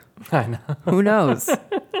rape her. I know. Who knows?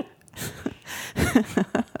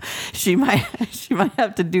 She might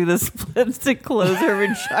have to do the splits to close her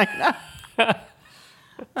vagina.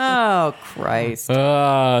 Oh, Christ.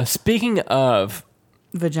 Speaking of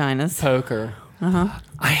vaginas. Poker. I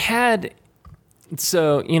had...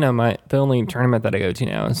 So, the only tournament that I go to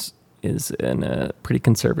now is in a pretty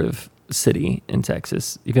conservative city in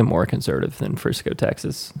Texas, even more conservative than Frisco,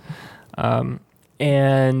 Texas. The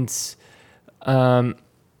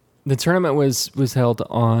tournament was held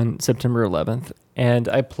on September 11th, and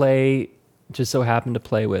I play just so happened to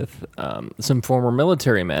play with some former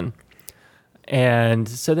military men. And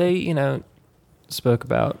so they, spoke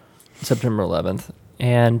about September 11th.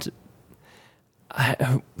 And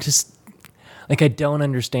I just, I don't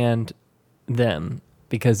understand them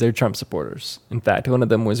because they're Trump supporters. In fact, one of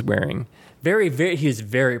them was wearing he was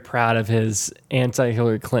very proud of his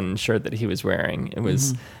anti-Hillary Clinton shirt that he was wearing. It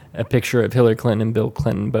was a picture of Hillary Clinton and Bill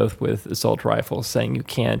Clinton, both with assault rifles, saying you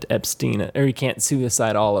can't you can't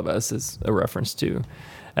suicide all of us, as a reference to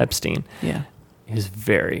Epstein. Yeah. He was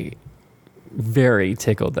very, very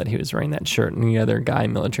tickled that he was wearing that shirt. And the other guy,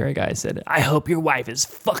 military guy, said, I hope your wife is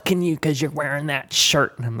fucking you because you're wearing that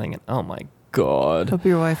shirt. And I'm thinking, oh my God. Hope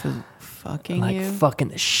your wife is fucking you. Fucking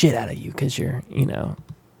the shit out of you because you're,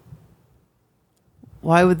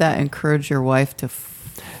 Why would that encourage your wife to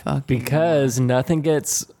fuck you? Because nothing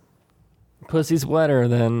gets pussy's wetter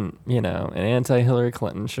than, an anti-Hillary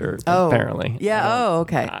Clinton shirt, apparently. Yeah,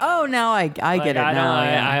 okay. Now I get it now.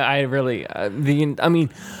 I really,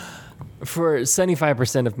 for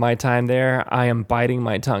 75% of my time there, I am biting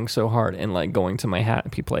my tongue so hard and going to my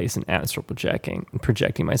happy place and astral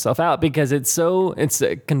projecting myself out because it's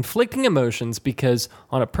conflicting emotions because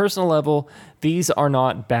on a personal level, these are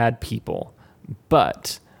not bad people,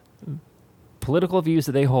 but political views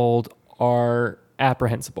that they hold are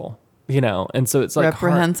apprehensible, and so it's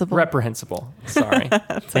reprehensible. Sorry.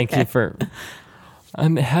 Thank you for,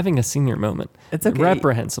 I'm having a senior moment. It's okay.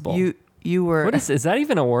 Reprehensible. You were... What is that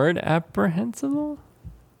even a word? Apprehensible?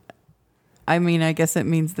 I mean, I guess it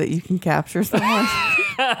means that you can capture someone.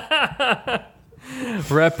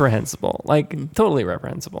 Reprehensible. Totally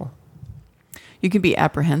reprehensible. You can be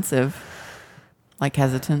apprehensive.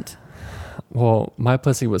 Hesitant. Well, my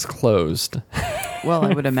pussy was closed. Well,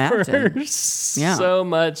 I would imagine. So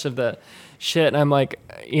much of the shit. And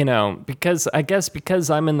I'm because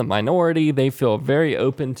I'm in the minority, they feel very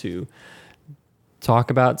open to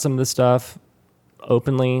talk about some of the stuff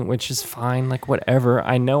openly, which is fine, whatever.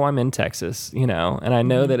 I know I'm in Texas, and I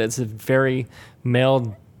know that it's a very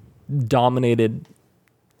male dominated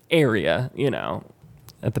area,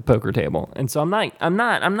 at the poker table. And so I'm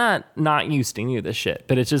not used to any of this shit,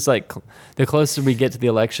 but it's just the closer we get to the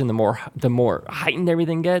election, the more heightened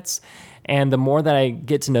everything gets. And the more that I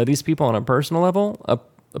get to know these people on a personal level,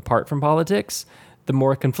 apart from politics, the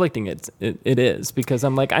more conflicting it is because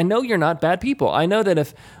I'm I know you're not bad people. I know that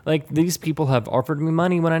if these people have offered me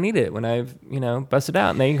money when I needed it, when I've busted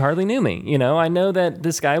out and they hardly knew me. I know that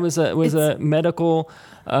this guy was a medical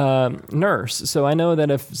nurse, so I know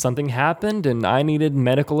that if something happened and I needed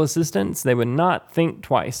medical assistance, they would not think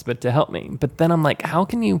twice but to help me. But then I'm how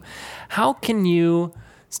can you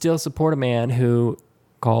still support a man who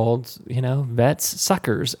called vets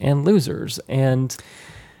suckers and losers and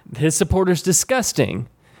his supporters disgusting?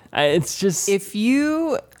 It's just, if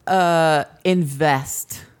you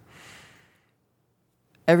invest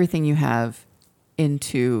everything you have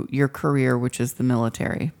into your career, which is the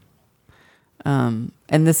military, and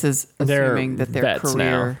this is assuming that they're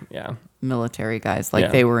career military guys,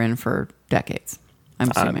 they were in for decades.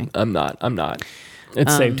 I'm assuming. I'm not.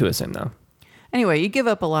 It's safe to assume though. Anyway, you give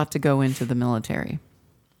up a lot to go into the military.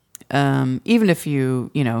 Even if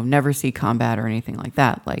you never see combat or anything like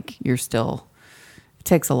that, you're still, it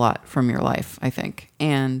takes a lot from your life, I think.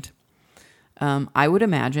 And I would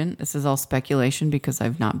imagine, this is all speculation because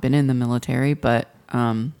I've not been in the military, but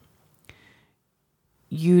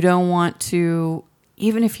you don't want to,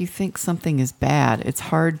 even if you think something is bad, it's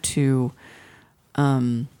hard to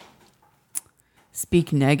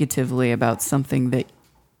speak negatively about something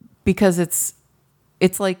because it's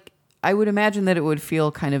I would imagine that it would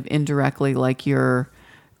feel kind of indirectly like you're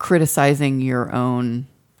criticizing your own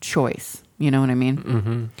choice. You know what I mean?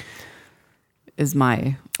 Mm-hmm.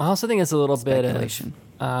 I also think it's a little bit of,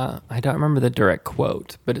 I don't remember the direct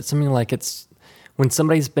quote, but it's something it's when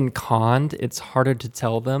somebody's been conned, it's harder to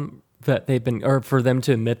tell them that they've been, or for them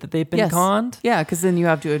to admit that they've been conned. Yeah, because then you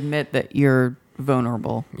have to admit that you're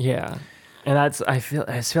vulnerable. Yeah. And I feel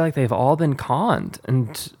like they've all been conned.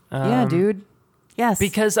 And yeah, dude. Yes.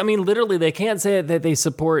 Because literally, they can't say that they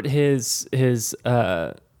support his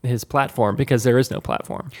platform because there is no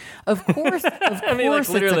platform. Of course,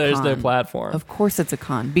 literally, there's no platform. Of course, it's a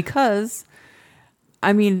con because,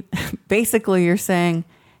 basically, you're saying,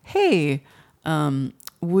 "Hey,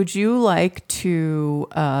 would you like to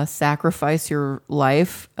sacrifice your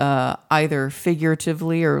life, either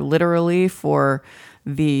figuratively or literally, for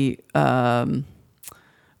the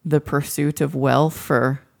pursuit of wealth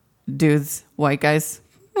for dudes, white guys,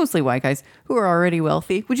 mostly white guys who are already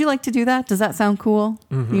wealthy? Would you like to do that? Does that sound cool?"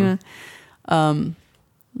 Mm-hmm.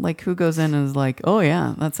 Who goes in and is oh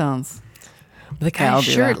yeah, that sounds But the guy's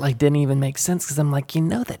shirt like didn't even make sense because I'm like,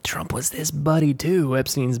 that Trump was his buddy too,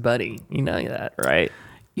 Epstein's buddy. You know that, right?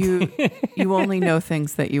 You only know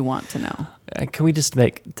things that you want to know. Can we just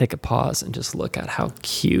take a pause and just look at how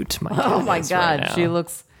cute my kid Oh my is God, right now? she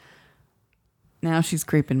looks. Now she's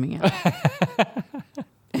creeping me out.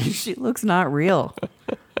 She looks not real.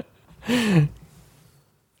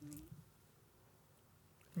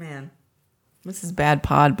 Man, this is bad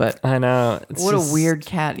pod, but I know. What a weird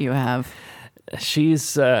cat you have.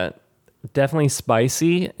 She's definitely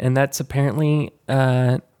spicy, and that's apparently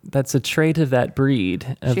that's a trait of that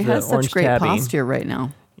breed. Of she has the orange such great tabby. posture right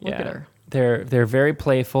now. Look at her. They're very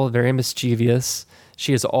playful, very mischievous.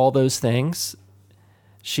 She has all those things.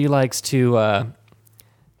 She likes to.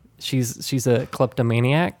 She's a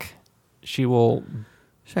kleptomaniac. She will.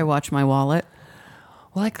 Should I watch my wallet?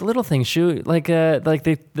 Like little things. She like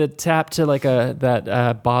the tap to like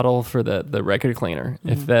that bottle for the record cleaner. Mm-hmm.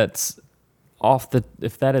 If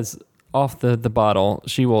that is off the bottle,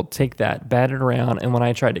 she will take that, bat it around, and when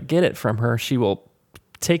I try to get it from her, she will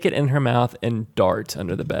take it in her mouth and dart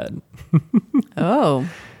under the bed. Oh.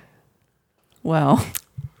 Well.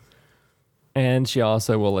 And she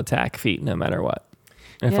also will attack feet no matter what.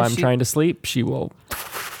 If I'm trying to sleep, she will.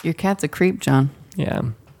 Your cat's a creep, John. Yeah.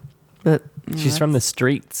 But she's from the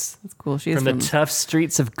streets. That's cool. She's from the tough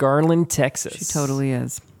streets of Garland, Texas. She totally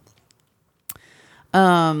is.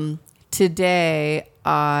 Today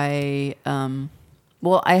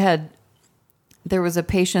there was a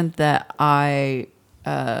patient that I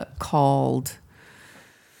called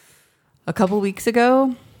a couple weeks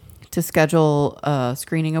ago to schedule a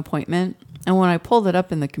screening appointment. And when I pulled it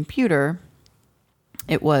up in the computer,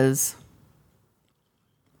 it was,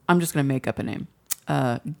 I'm just going to make up a name,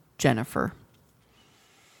 Jennifer.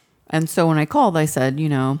 And so when I called, I said,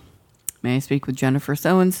 may I speak with Jennifer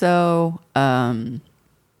so-and-so? And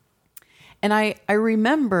I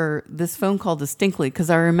remember this phone call distinctly because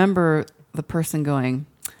I remember the person going,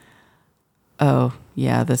 oh,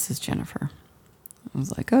 yeah, this is Jennifer. I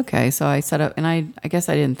was like, okay. So I set up, and I guess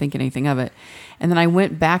I didn't think anything of it. And then I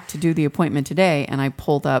went back to do the appointment today, and I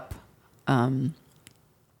pulled up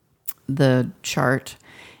the chart,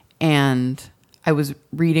 and I was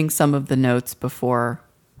reading some of the notes before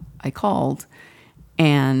I called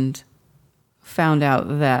and found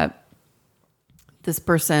out that this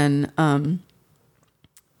person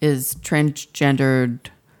is transgendered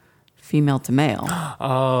female to male.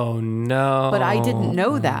 Oh, no. But I didn't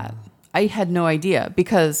know that. I had no idea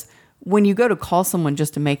because when you go to call someone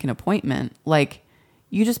just to make an appointment, like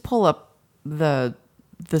you just pull up the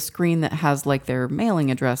screen that has like their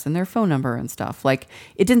mailing address and their phone number and stuff. Like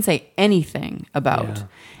it didn't say anything about. Yeah.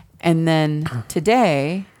 And then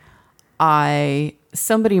today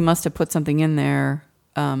somebody must have put something in there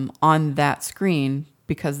on that screen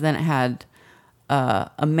because then it had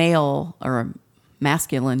a male or a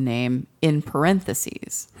masculine name in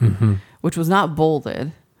parentheses, mm-hmm. which was not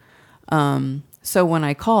bolded. So when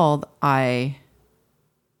I called, I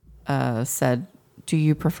said, do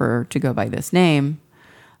you prefer to go by this name?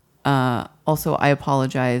 Also, I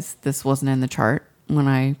apologize. This wasn't in the chart when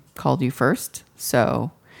I called you first.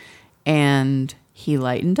 And he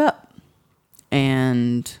lightened up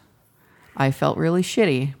and I felt really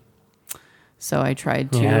shitty. So I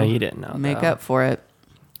tried to you didn't know, make up for it.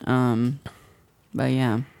 But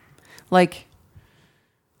yeah, like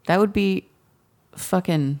that would be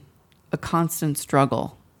fucking a constant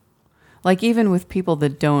struggle. Like even with people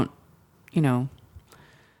that don't,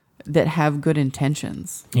 that have good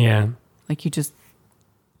intentions. Yeah. Like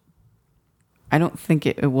I don't think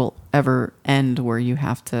it will ever end where you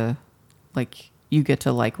have to, you get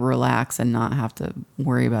to relax and not have to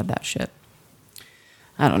worry about that shit.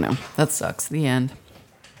 I don't know. That sucks. The end.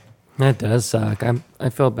 That does suck. I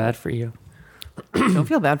feel bad for you. Don't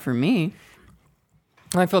feel bad for me.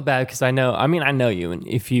 I feel bad because I know you, and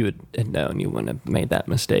if you had known, you wouldn't have made that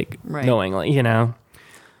mistake knowingly,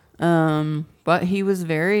 But he was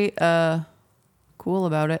very cool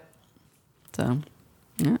about it. So,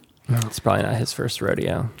 yeah. It's probably not his first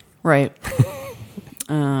rodeo. Right.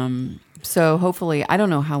 So hopefully, I don't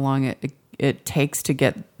know how long it takes to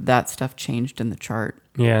get that stuff changed in the chart.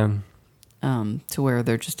 Yeah. To where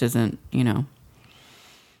there just isn't,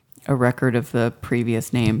 a record of the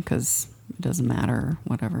previous name because it doesn't matter or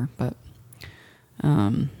whatever. But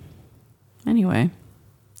anyway,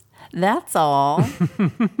 that's all.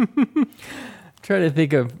 Try to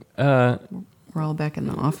think of we're all back in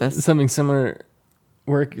the office. Something similar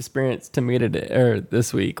work experience to me today or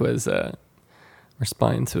this week was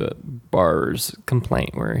responding to a bar's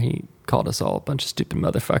complaint where he called us all a bunch of stupid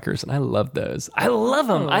motherfuckers, and I love those. I love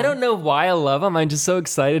them. I don't know why I love them. I'm just so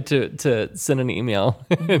excited to send an email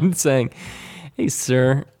and saying, "Hey,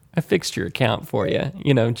 sir, I fixed your account for you."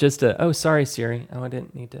 You know, just oh, sorry, Siri. Oh, I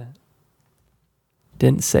didn't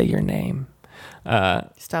say your name.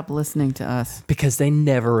 Stop listening to us. Because they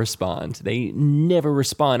never respond.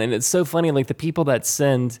 And it's so funny, like the people that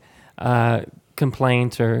send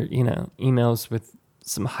complaints or, you know, emails with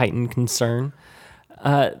some heightened concern,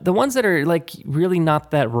 the ones that are like really not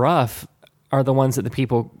that rough are the ones that the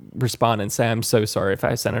people respond and say, "I'm so sorry if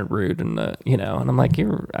I sounded rude," and you know, and I'm like,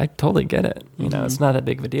 I totally get it. You know, it's not that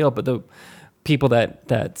big of a deal. But the people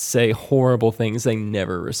that say horrible things, they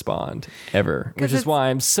never respond ever, which is why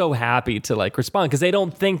I'm so happy to like respond, because they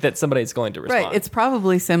don't think that somebody's going to respond. Right. It's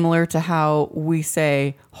probably similar to how we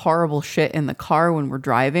say horrible shit in the car when we're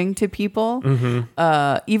driving to people,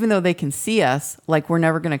 even though they can see us. Like, we're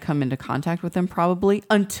never going to come into contact with them probably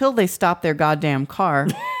until they stop their goddamn car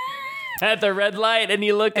at the red light, and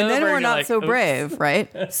you look and over then we're and not like, so "Oops." brave,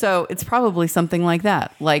 right? So it's probably something like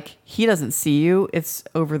that. Like, he doesn't see you. It's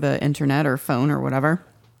over the internet or phone or whatever.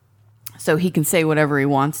 So he can say whatever he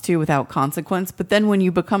wants to without consequence. But then when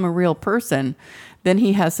you become a real person, then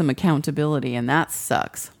he has some accountability, and that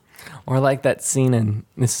sucks. Or like that scene in,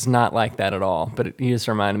 this is not like that at all, but you just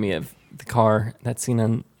reminded me of the car, that scene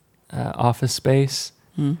in Office Space.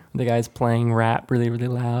 The guy's playing rap really, really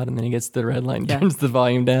loud, and then he gets to the red light and turns the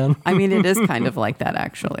volume down. I mean, it is kind of like that,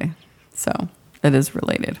 actually. So it is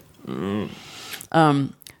related.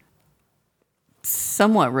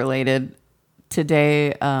 Somewhat related.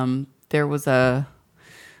 Today, there was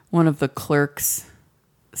one of the clerks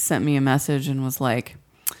sent me a message and was like,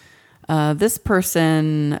 this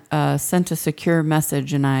person sent a secure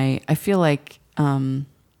message, and I feel like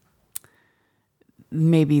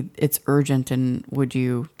maybe it's urgent, and would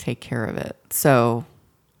you take care of it? So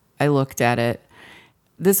I looked at it.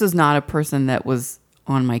 This was not a person that was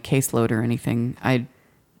on my caseload or anything. I'd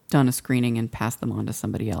done a screening and passed them on to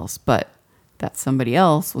somebody else, but that somebody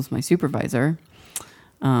else was my supervisor,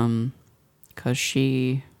 because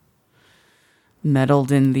she meddled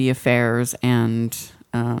in the affairs and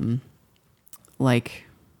like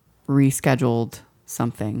rescheduled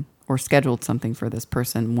something or scheduled something for this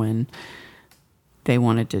person when they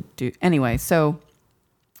wanted to do anyway. So,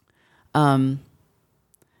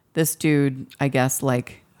 this dude, I guess,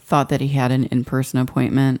 like thought that he had an in-person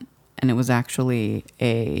appointment, and it was actually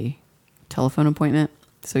a telephone appointment.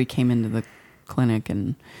 So he came into the clinic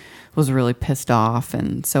and was really pissed off.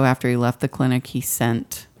 And so after he left the clinic, he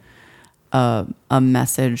sent a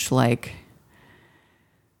message like,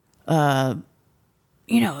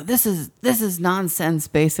 you know, this is nonsense,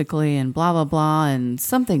 basically, and blah, blah, blah. And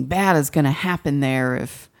something bad is going to happen there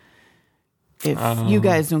if you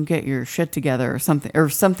guys don't get your shit together, or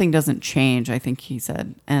something doesn't change, I think he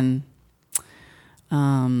said. And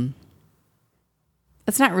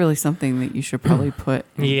it's not really something that you should probably put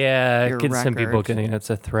in your get some record. people getting it's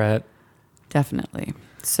a threat. Definitely.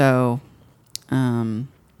 So,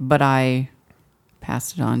 but I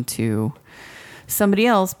passed it on to somebody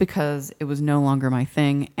else because it was no longer my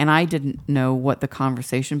thing, and I didn't know what the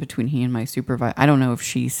conversation between he and my supervisor. I don't know if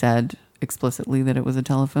she said explicitly that it was a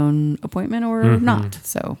telephone appointment or not.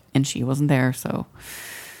 So, and she wasn't there, so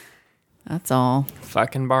that's all.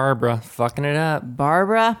 Fucking Barbara, fucking it up.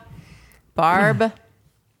 Barb,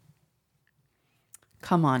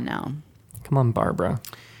 come on now. Come on, Barbara.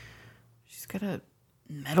 She's got to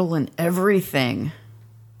meddle in everything.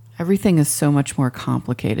 Everything is so much more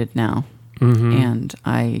complicated now. And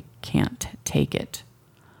I can't take it.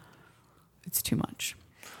 It's too much.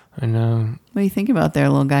 I know. What do you think about there,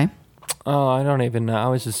 little guy? Oh, I don't even know. I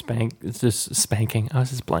was just spanking. I was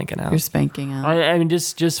just blanking out. You're spanking out. I mean,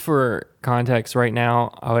 just for context, right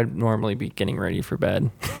now, I would normally be getting ready for bed.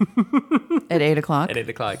 At 8 o'clock? At 8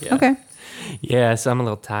 o'clock, yeah. Okay. Yeah, so I'm a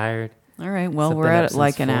little tired. All right. Well, Except we're that at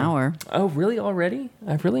like an episode's hour. Oh, really? Already?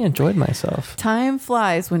 I've really enjoyed myself. Time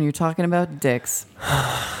flies when you're talking about dicks.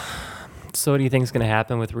 So what do you think is going to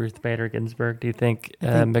happen with Ruth Bader Ginsburg? Do you think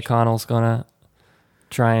McConnell's going to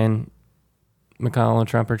McConnell and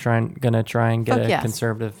Trump are going to try and get Fuck a yes.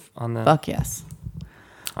 conservative on the... Fuck yes.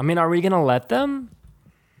 I mean, are we going to let them?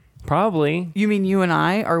 Probably. You mean you and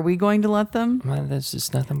I? Are we going to let them? Well, there's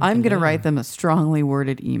just nothing. I'm going to write them a strongly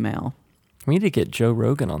worded email. We need to get Joe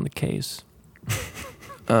Rogan on the case.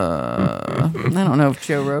 I don't know if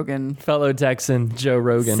Joe Rogan... Fellow Texan Joe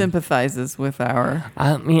Rogan sympathizes with our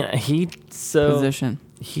I mean, position.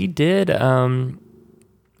 He did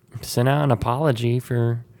send out an apology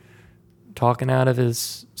for talking out of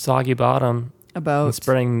his soggy bottom About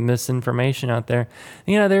spreading misinformation out there.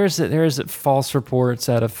 You know, there's false reports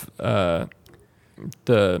out of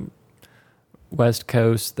the West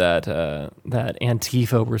Coast that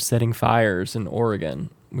Antifa were setting fires in Oregon,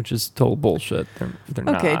 which is total bullshit. They're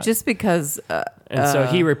not. Okay, just because... and so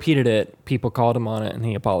he repeated it, people called him on it, and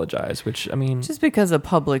he apologized, which, I mean... Just because a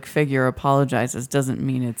public figure apologizes doesn't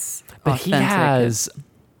mean it's But authentic. he has...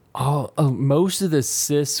 most of the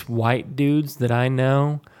cis white dudes that I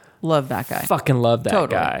know... Love that guy. Fucking love that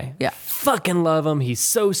Totally. guy. Yeah. Fucking love him. He's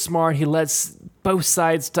so smart. He lets both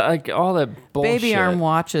sides talk, all that bullshit. Baby Arm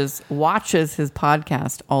watches his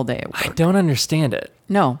podcast all day at work. I don't understand it.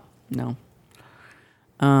 No.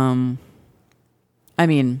 I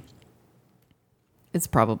mean, it's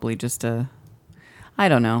probably just I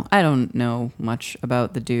don't know. I don't know much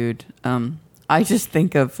about the dude. I just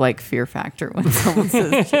think of like Fear Factor when someone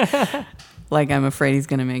says, like, I'm afraid he's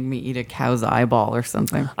going to make me eat a cow's eyeball or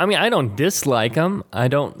something. I mean, I don't dislike him. I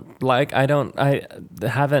think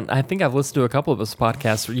I've listened to a couple of his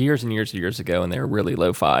podcasts years and years and years ago, and they were really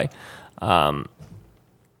lo-fi. But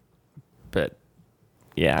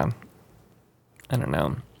yeah, I don't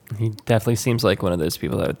know. He definitely seems like one of those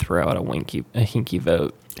people that would throw out a hinky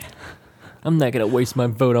vote. I'm not going to waste my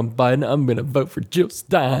vote on Biden. I'm going to vote for Jill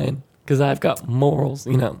Stein because I've got morals,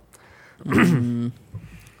 you know.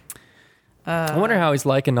 I wonder how he's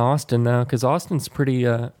liking Austin, though, because Austin's pretty...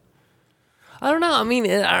 I don't know. I mean,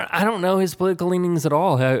 I don't know his political leanings at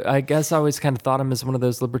all. I guess I always kind of thought him as one of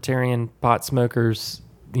those libertarian pot smokers,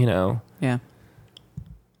 you know. Yeah.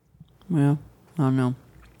 Well, I don't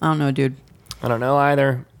know, dude. I don't know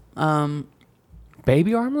either.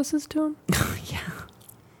 Baby Arm listens to him?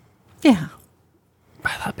 Yeah. I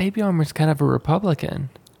thought Baby Arm was kind of a Republican.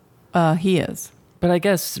 He is. But I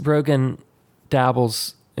guess Rogan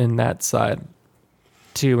dabbles in that side,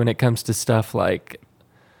 too, when it comes to stuff like...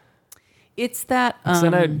 It's that... I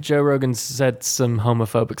know Joe Rogan said some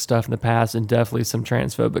homophobic stuff in the past and definitely some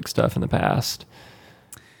transphobic stuff in the past.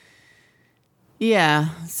 Yeah,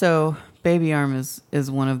 so Baby Arm is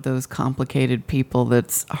one of those complicated people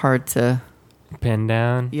that's hard to... Pin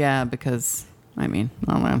down? Yeah, because, I mean,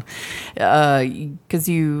 I don't know. Because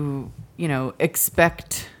you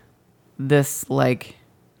expect this, like,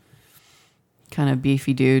 kind of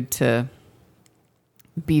beefy dude to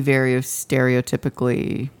be very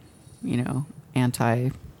stereotypically,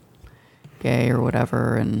 anti-gay or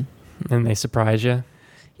whatever. And they surprise you?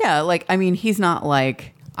 Yeah, like, I mean, he's not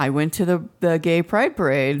like, I went to the gay pride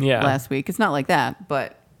parade last week. It's not like that,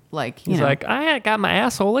 but like, he's like, I got my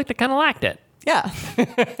asshole licked. I kind of liked it. Yeah.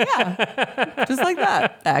 Yeah. Just like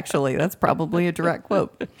that, actually. That's probably a direct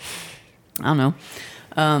quote. I don't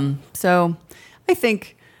know. So I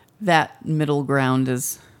think that middle ground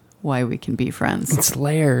is why we can be friends. It's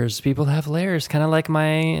layers. People have layers, kind of like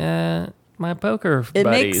my my poker it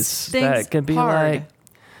buddies. Makes things that could be hard. like,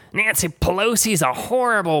 Nancy Pelosi's a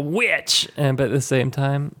horrible witch. But at the same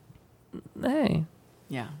time, hey.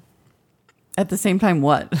 Yeah. At the same time,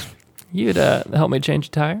 what? You'd help me change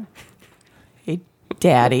a tire? Hey,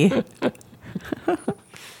 Daddy.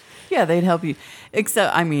 Yeah, they'd help you.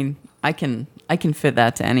 Except, I mean, I can fit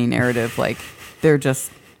that to any narrative. Like, they're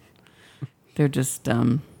just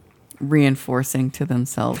reinforcing to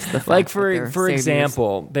themselves the fact like that for they're saviors.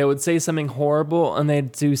 example, they would say something horrible and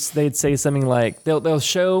they'd say something like they'll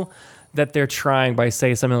show that they're trying by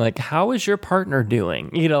saying something like, how is your partner doing?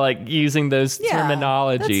 Like using those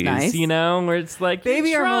terminologies, that's nice. Where it's like,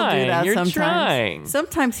 Baby Arm will do that you're sometimes. Trying.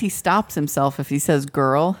 Sometimes he stops himself. If he says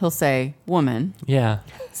girl, he'll say woman. Yeah.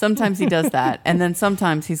 Sometimes he does that. And then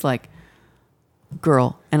sometimes he's like,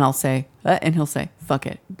 girl. And I'll say, and he'll say, fuck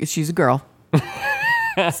it. She's a girl.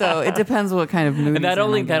 So it depends what kind of mood And that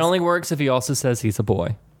only works if he also says he's a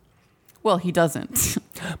boy. Well, he doesn't.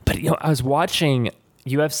 But I was watching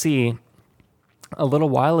UFC a little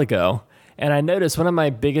while ago, and I noticed one of my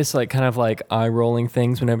biggest kind of eye-rolling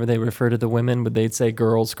things whenever they refer to the women, they'd say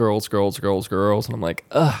girls, girls, girls, girls, girls, and I'm like,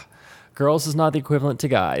 ugh. Girls is not the equivalent to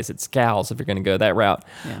guys. It's gals if you're going to go that route.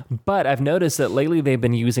 Yeah. But I've noticed that lately they've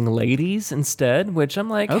been using ladies instead, which I'm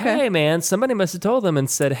like, Okay. hey, man, somebody must have told them and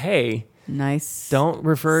said, hey, Nice. don't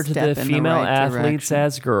refer to step the in the female right athletes direction.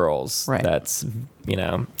 as girls. Right. That's,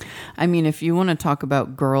 I mean, if you want to talk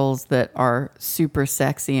about girls that are super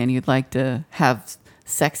sexy and you'd like to have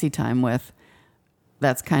sexy time with,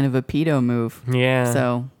 that's kind of a pedo move. Yeah.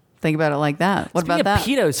 So think about it like that. What Speaking about that?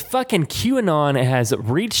 of pedos, fucking QAnon has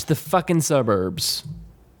reached the fucking suburbs.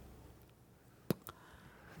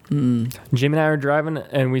 Jim and I were driving,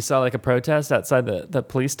 and we saw like a protest outside the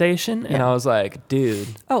police station, and I was like, dude.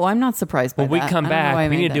 Oh, I'm not surprised by that. When we come back,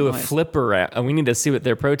 we need to do a flipper, and we need to see what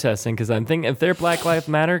they're protesting, because I'm thinking if they're Black Lives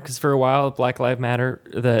Matter, because for a while, Black Lives Matter,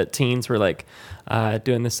 the teens were like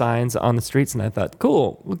doing the signs on the streets, and I thought,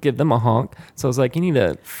 cool, we'll give them a honk. So I was like, you need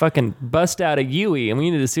to fucking bust out a Yui, and we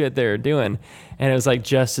need to see what they're doing. And it was like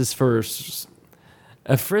justice for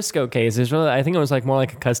a Frisco case. Is really, I think it was like more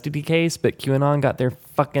like a custody case, but QAnon got their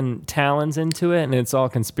fucking talons into it, and it's all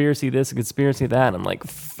conspiracy this and conspiracy that. And I'm like,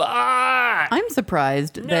 fuck. I'm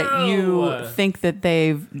surprised that you think that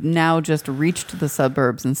they've now just reached the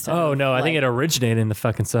suburbs instead. Oh no, I think it originated in the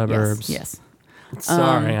fucking suburbs. Yes.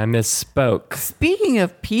 Sorry, I misspoke. Speaking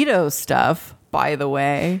of pedo stuff, by the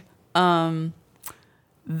way, the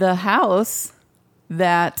house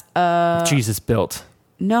that Jesus built.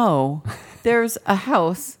 No, there's a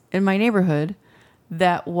house in my neighborhood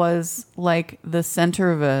that was like the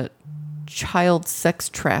center of a child sex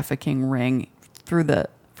trafficking ring from the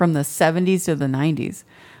 70s to the 90s,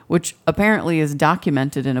 which apparently is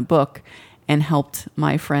documented in a book and helped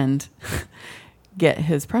my friend get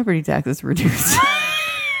his property taxes reduced.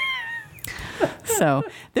 So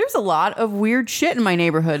there's a lot of weird shit in my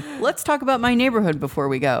neighborhood. Let's talk about my neighborhood before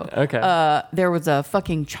we go. Okay. There was a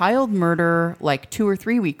fucking child murder like 2 or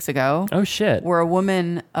 3 weeks ago. Oh shit. Where a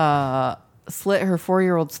woman slit her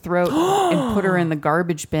 4-year-old's throat and put her in the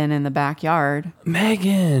garbage bin in the backyard.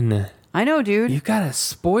 Megan. I know, dude. You got a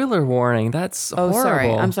spoiler warning. That's horrible.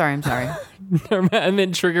 Sorry. I'm sorry. I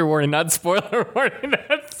meant trigger warning, not spoiler warning.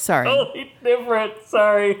 That's sorry. Totally different.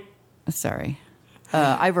 Sorry.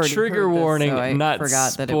 I've already trigger heard this, warning, so I not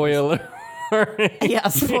forgot spoiler warning. Yeah,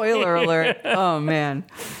 spoiler alert. Oh man.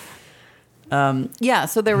 Yeah,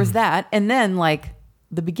 so there was that, and then like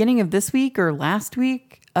the beginning of this week or last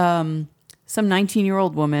week, some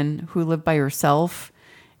 19-year-old woman who lived by herself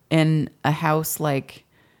in a house like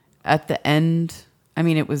at the end. I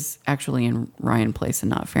mean, it was actually in Ryan Place and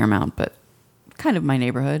not Fairmount, but kind of my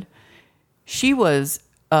neighborhood. She was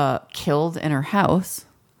killed in her house.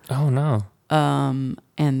 Oh no.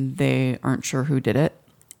 And they aren't sure who did it.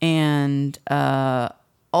 And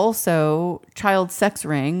also child sex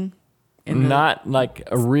ring. Not like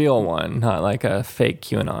a real one, not like a fake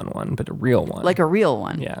QAnon one, but a real one. Like a real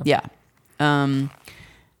one. Yeah. Yeah.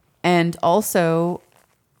 And also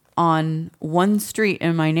on one street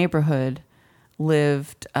in my neighborhood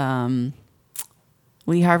lived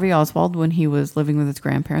Lee Harvey Oswald when he was living with his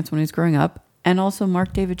grandparents when he was growing up, and also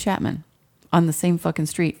Mark David Chapman. On the same fucking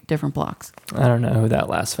street, different blocks. I don't know who that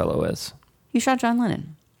last fellow is. He shot John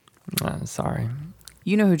Lennon. Sorry.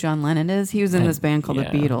 You know who John Lennon is? He was in this band called the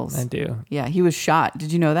Beatles. I do. Yeah, he was shot.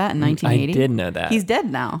 Did you know that in 1980? I did know that. He's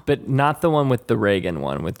dead now. But not the one with the Reagan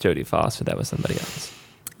one with Jodie Foster. That was somebody else.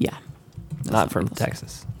 Yeah. Not from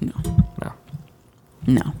Texas.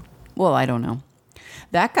 No. Well, I don't know.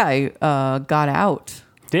 That guy got out.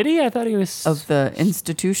 Did he? I thought he was of the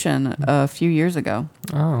institution a few years ago.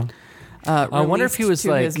 Oh. I wonder if he was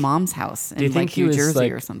to like his mom's house in do you think like he New was Jersey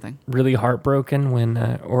like or something. Really heartbroken when,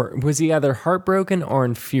 or was he either heartbroken or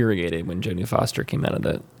infuriated when Jodie Foster came out of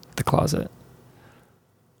the closet?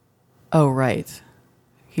 Oh right,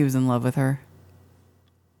 he was in love with her.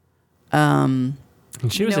 And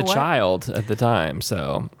she was a child at the time,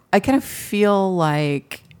 so I kind of feel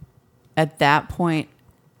like at that point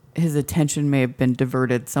his attention may have been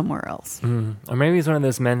diverted somewhere else. Or maybe he's one of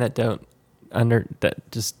those men that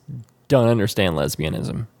just don't understand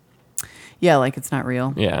lesbianism. Yeah, like it's not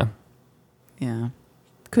real. Yeah.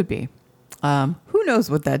 Could be. Who knows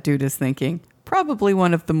what that dude is thinking? Probably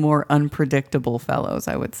one of the more unpredictable fellows,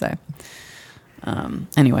 I would say.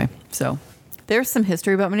 Anyway, so there's some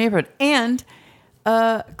history about my neighborhood. And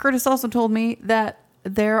Curtis also told me that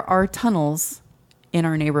there are tunnels in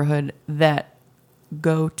our neighborhood that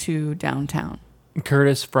go to downtown.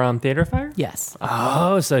 Curtis from Theater Fire? Yes.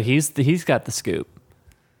 Oh, so he's got the scoop.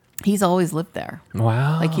 He's always lived there.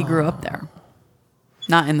 Wow. Like he grew up there.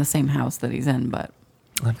 Not in the same house that he's in, but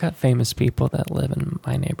I've got famous people that live in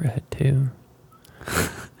my neighborhood too.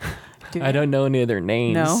 I don't know any of their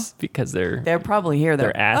names because they're probably here.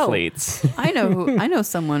 They're athletes. Oh, I know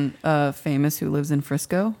someone famous who lives in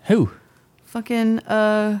Frisco. Who? Fucking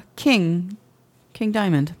King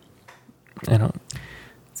Diamond. I don't.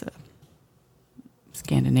 It's a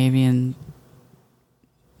Scandinavian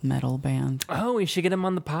metal band. Oh, we should get him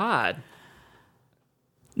on the pod.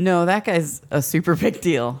 No, that guy's a super big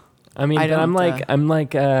deal. I mean, I'm like,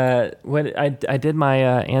 what I did my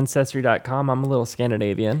ancestry.com. I'm a little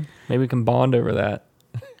Scandinavian. Maybe we can bond over that.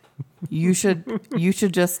 You should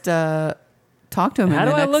just talk to him. How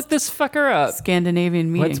do I look this fucker up?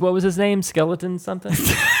 Scandinavian meeting. What was his name? Skeleton something?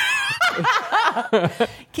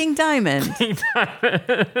 King Diamond.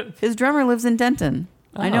 His drummer lives in Denton.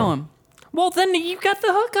 I know him. Well, then you got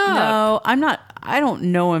the hookup. No, I'm not. I don't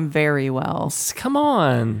know him very well. Come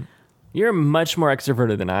on. You're much more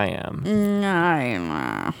extroverted than I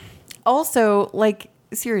am. Also, like,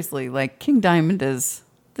 seriously, like, King Diamond this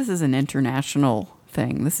is an international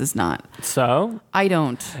thing. This is not. So? I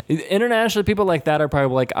don't. Internationally, people like that are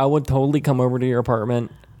probably like, I would totally come over to your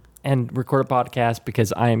apartment and record a podcast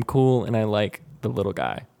because I am cool and I like the little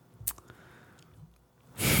guy.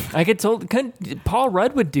 Paul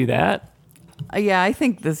Rudd would do that. Yeah, I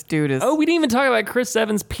think this dude is. Oh, we didn't even talk about Chris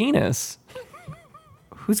Evans' penis.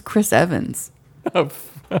 Who's Chris Evans? Oh,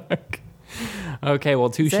 fuck. Okay,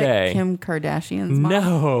 well, touche. Is that Kim Kardashian's mom?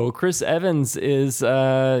 No, Chris Evans is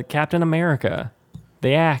Captain America,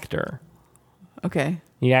 the actor. Okay.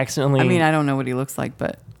 He accidentally... I mean, I don't know what he looks like,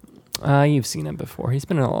 but... you've seen him before. He's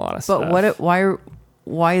been in a lot of stuff. But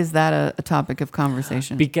why is that a topic of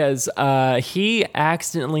conversation? Because he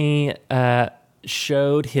accidentally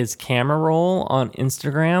showed his camera roll on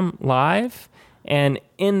Instagram Live, and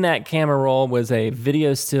in that camera roll was a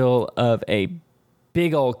video still of a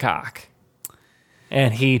big old cock.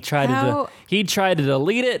 And he tried to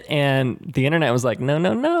delete it, and the internet was like, no.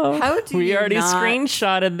 We already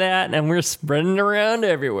screenshotted that, and we're spreading it around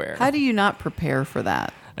everywhere. How do you not prepare for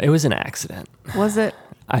that? It was an accident. Was it?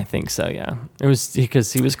 I think so, yeah. It was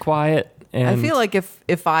because he was quiet. And I feel like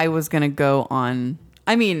if I was going to go on...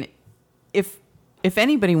 I mean, if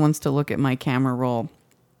anybody wants to look at my camera roll,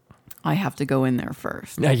 I have to go in there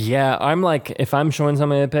first. Yeah, I'm like, if I'm showing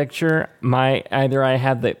somebody a picture, either I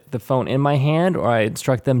have the phone in my hand or I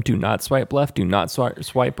instruct them, do not swipe left, do not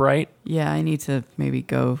swipe right. Yeah, I need to maybe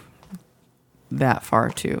go that far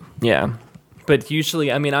too. Yeah. But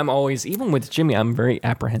usually, I mean, I'm always, even with Jimmy, I'm very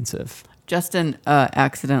apprehensive. Justin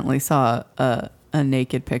accidentally saw a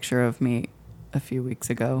naked picture of me a few weeks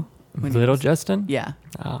ago. Little Justin? Yeah.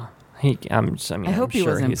 Oh. I hope he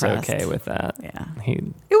was he's impressed. okay with that. Yeah.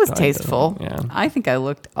 It was tasteful. Yeah. I think I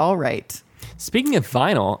looked all right. Speaking of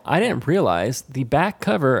vinyl, I didn't realize the back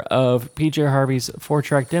cover of PJ Harvey's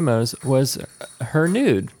 4-track demos was her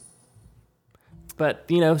nude. But,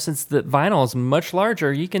 since the vinyl is much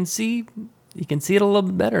larger, you can see it a little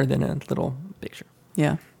bit better than a little picture.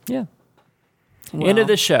 Yeah. Yeah. Well, End of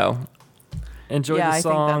the show. Enjoy the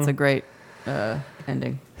song. I think that's a great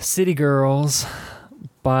ending. City Girls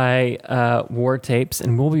by War Tapes,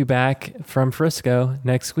 and we'll be back from Frisco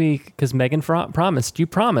next week because Megan promised. You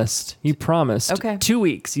promised. Okay. 2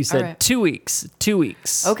 weeks. You said right. 2 weeks. 2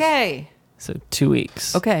 weeks. Okay. So 2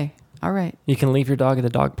 weeks. Okay. All right. You can leave your dog at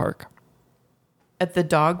the dog park. At the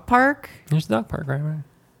dog park? There's the dog park, right?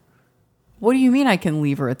 What do you mean I can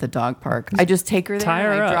leave her at the dog park? I just take her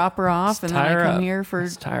there and I drop her off just and then I come here for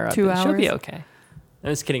 2 hours? She'll be okay.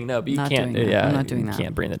 I'm just kidding. No, but you can't. Yeah, I'm not doing that. You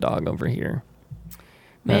can't bring the dog over here.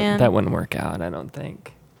 Man. That wouldn't work out, I don't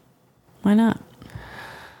think. Why not?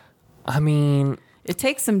 I mean... It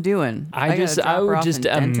takes some doing. I would just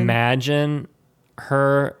imagine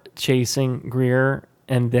her chasing Greer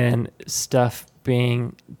and then stuff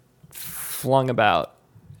being flung about.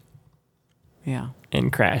 Yeah.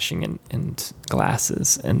 And crashing and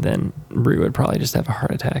glasses. And then Rue would probably just have a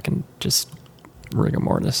heart attack and just rigor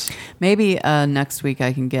mortis. Maybe next week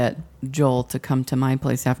I can get Joel to come to my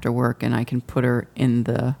place after work and I can put her in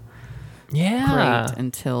the crate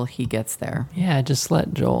until he gets there. Yeah, just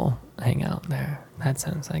let Joel hang out there. That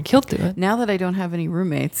sounds like he'll do it. Now that I don't have any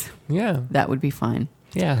roommates, that would be fine.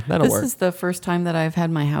 Yeah, that'll work. This is the first time that I've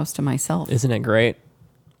had my house to myself. Isn't it great?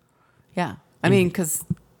 Yeah. I mean, because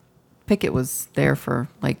Pickett was there for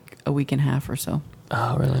like a week and a half or so.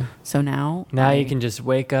 Oh, really? So now you can just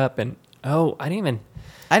wake up and I don't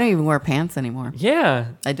even wear pants anymore. Yeah.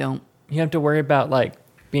 I don't. You have to worry about like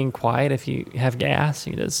being quiet if you have gas.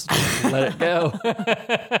 You just let it go.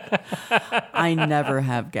 I never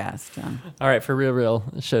have gas, John. All right, for real,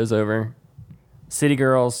 the show's over. City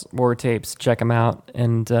Girls, War Tapes, check them out,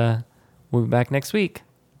 and we'll be back next week.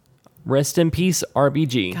 Rest in peace,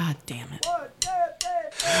 RBG. God damn it.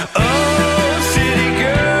 Oh, city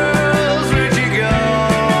girls, where'd you go?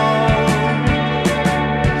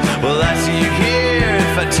 Well, I see you here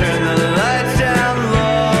if I turn the lights down low.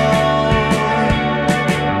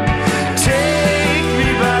 Take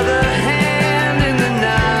me by the hand in the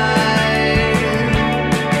night.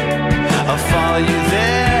 I'll follow you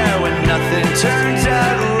there when nothing turns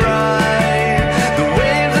out right. The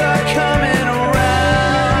waves are coming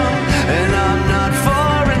around, and I'm not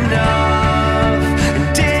far enough. And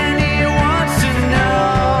Danny wants to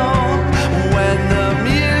know when the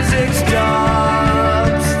music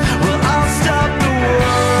stops. Well, I'll stop the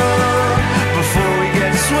world.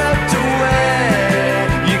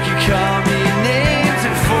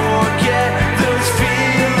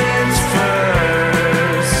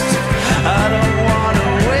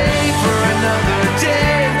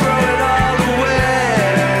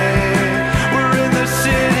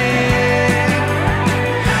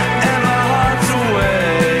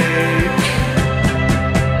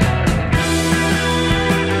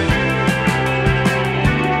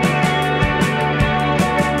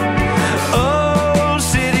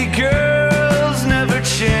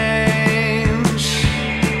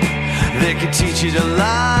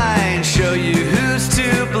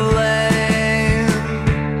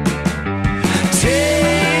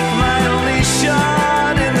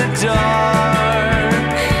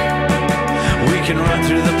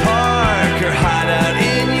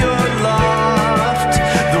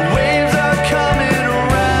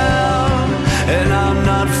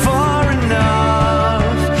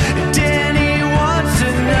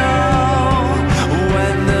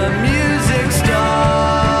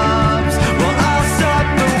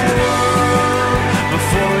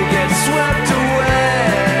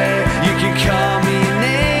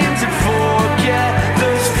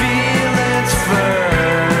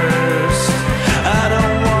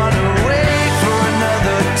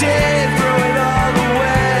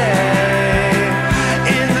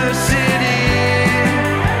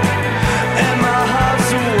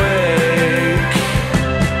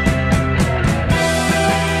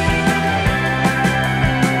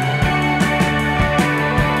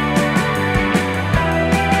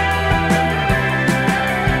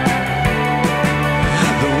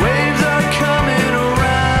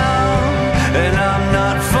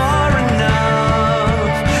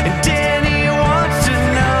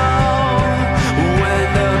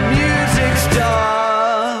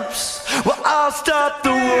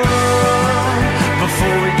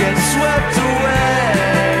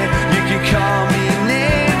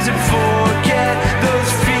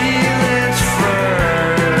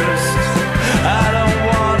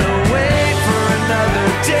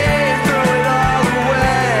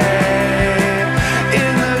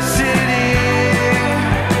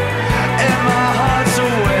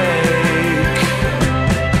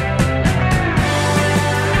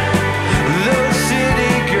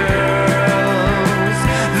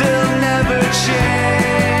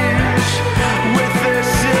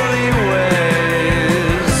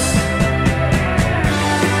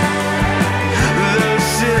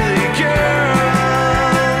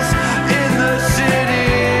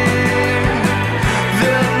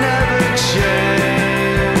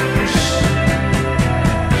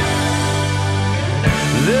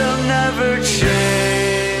 change.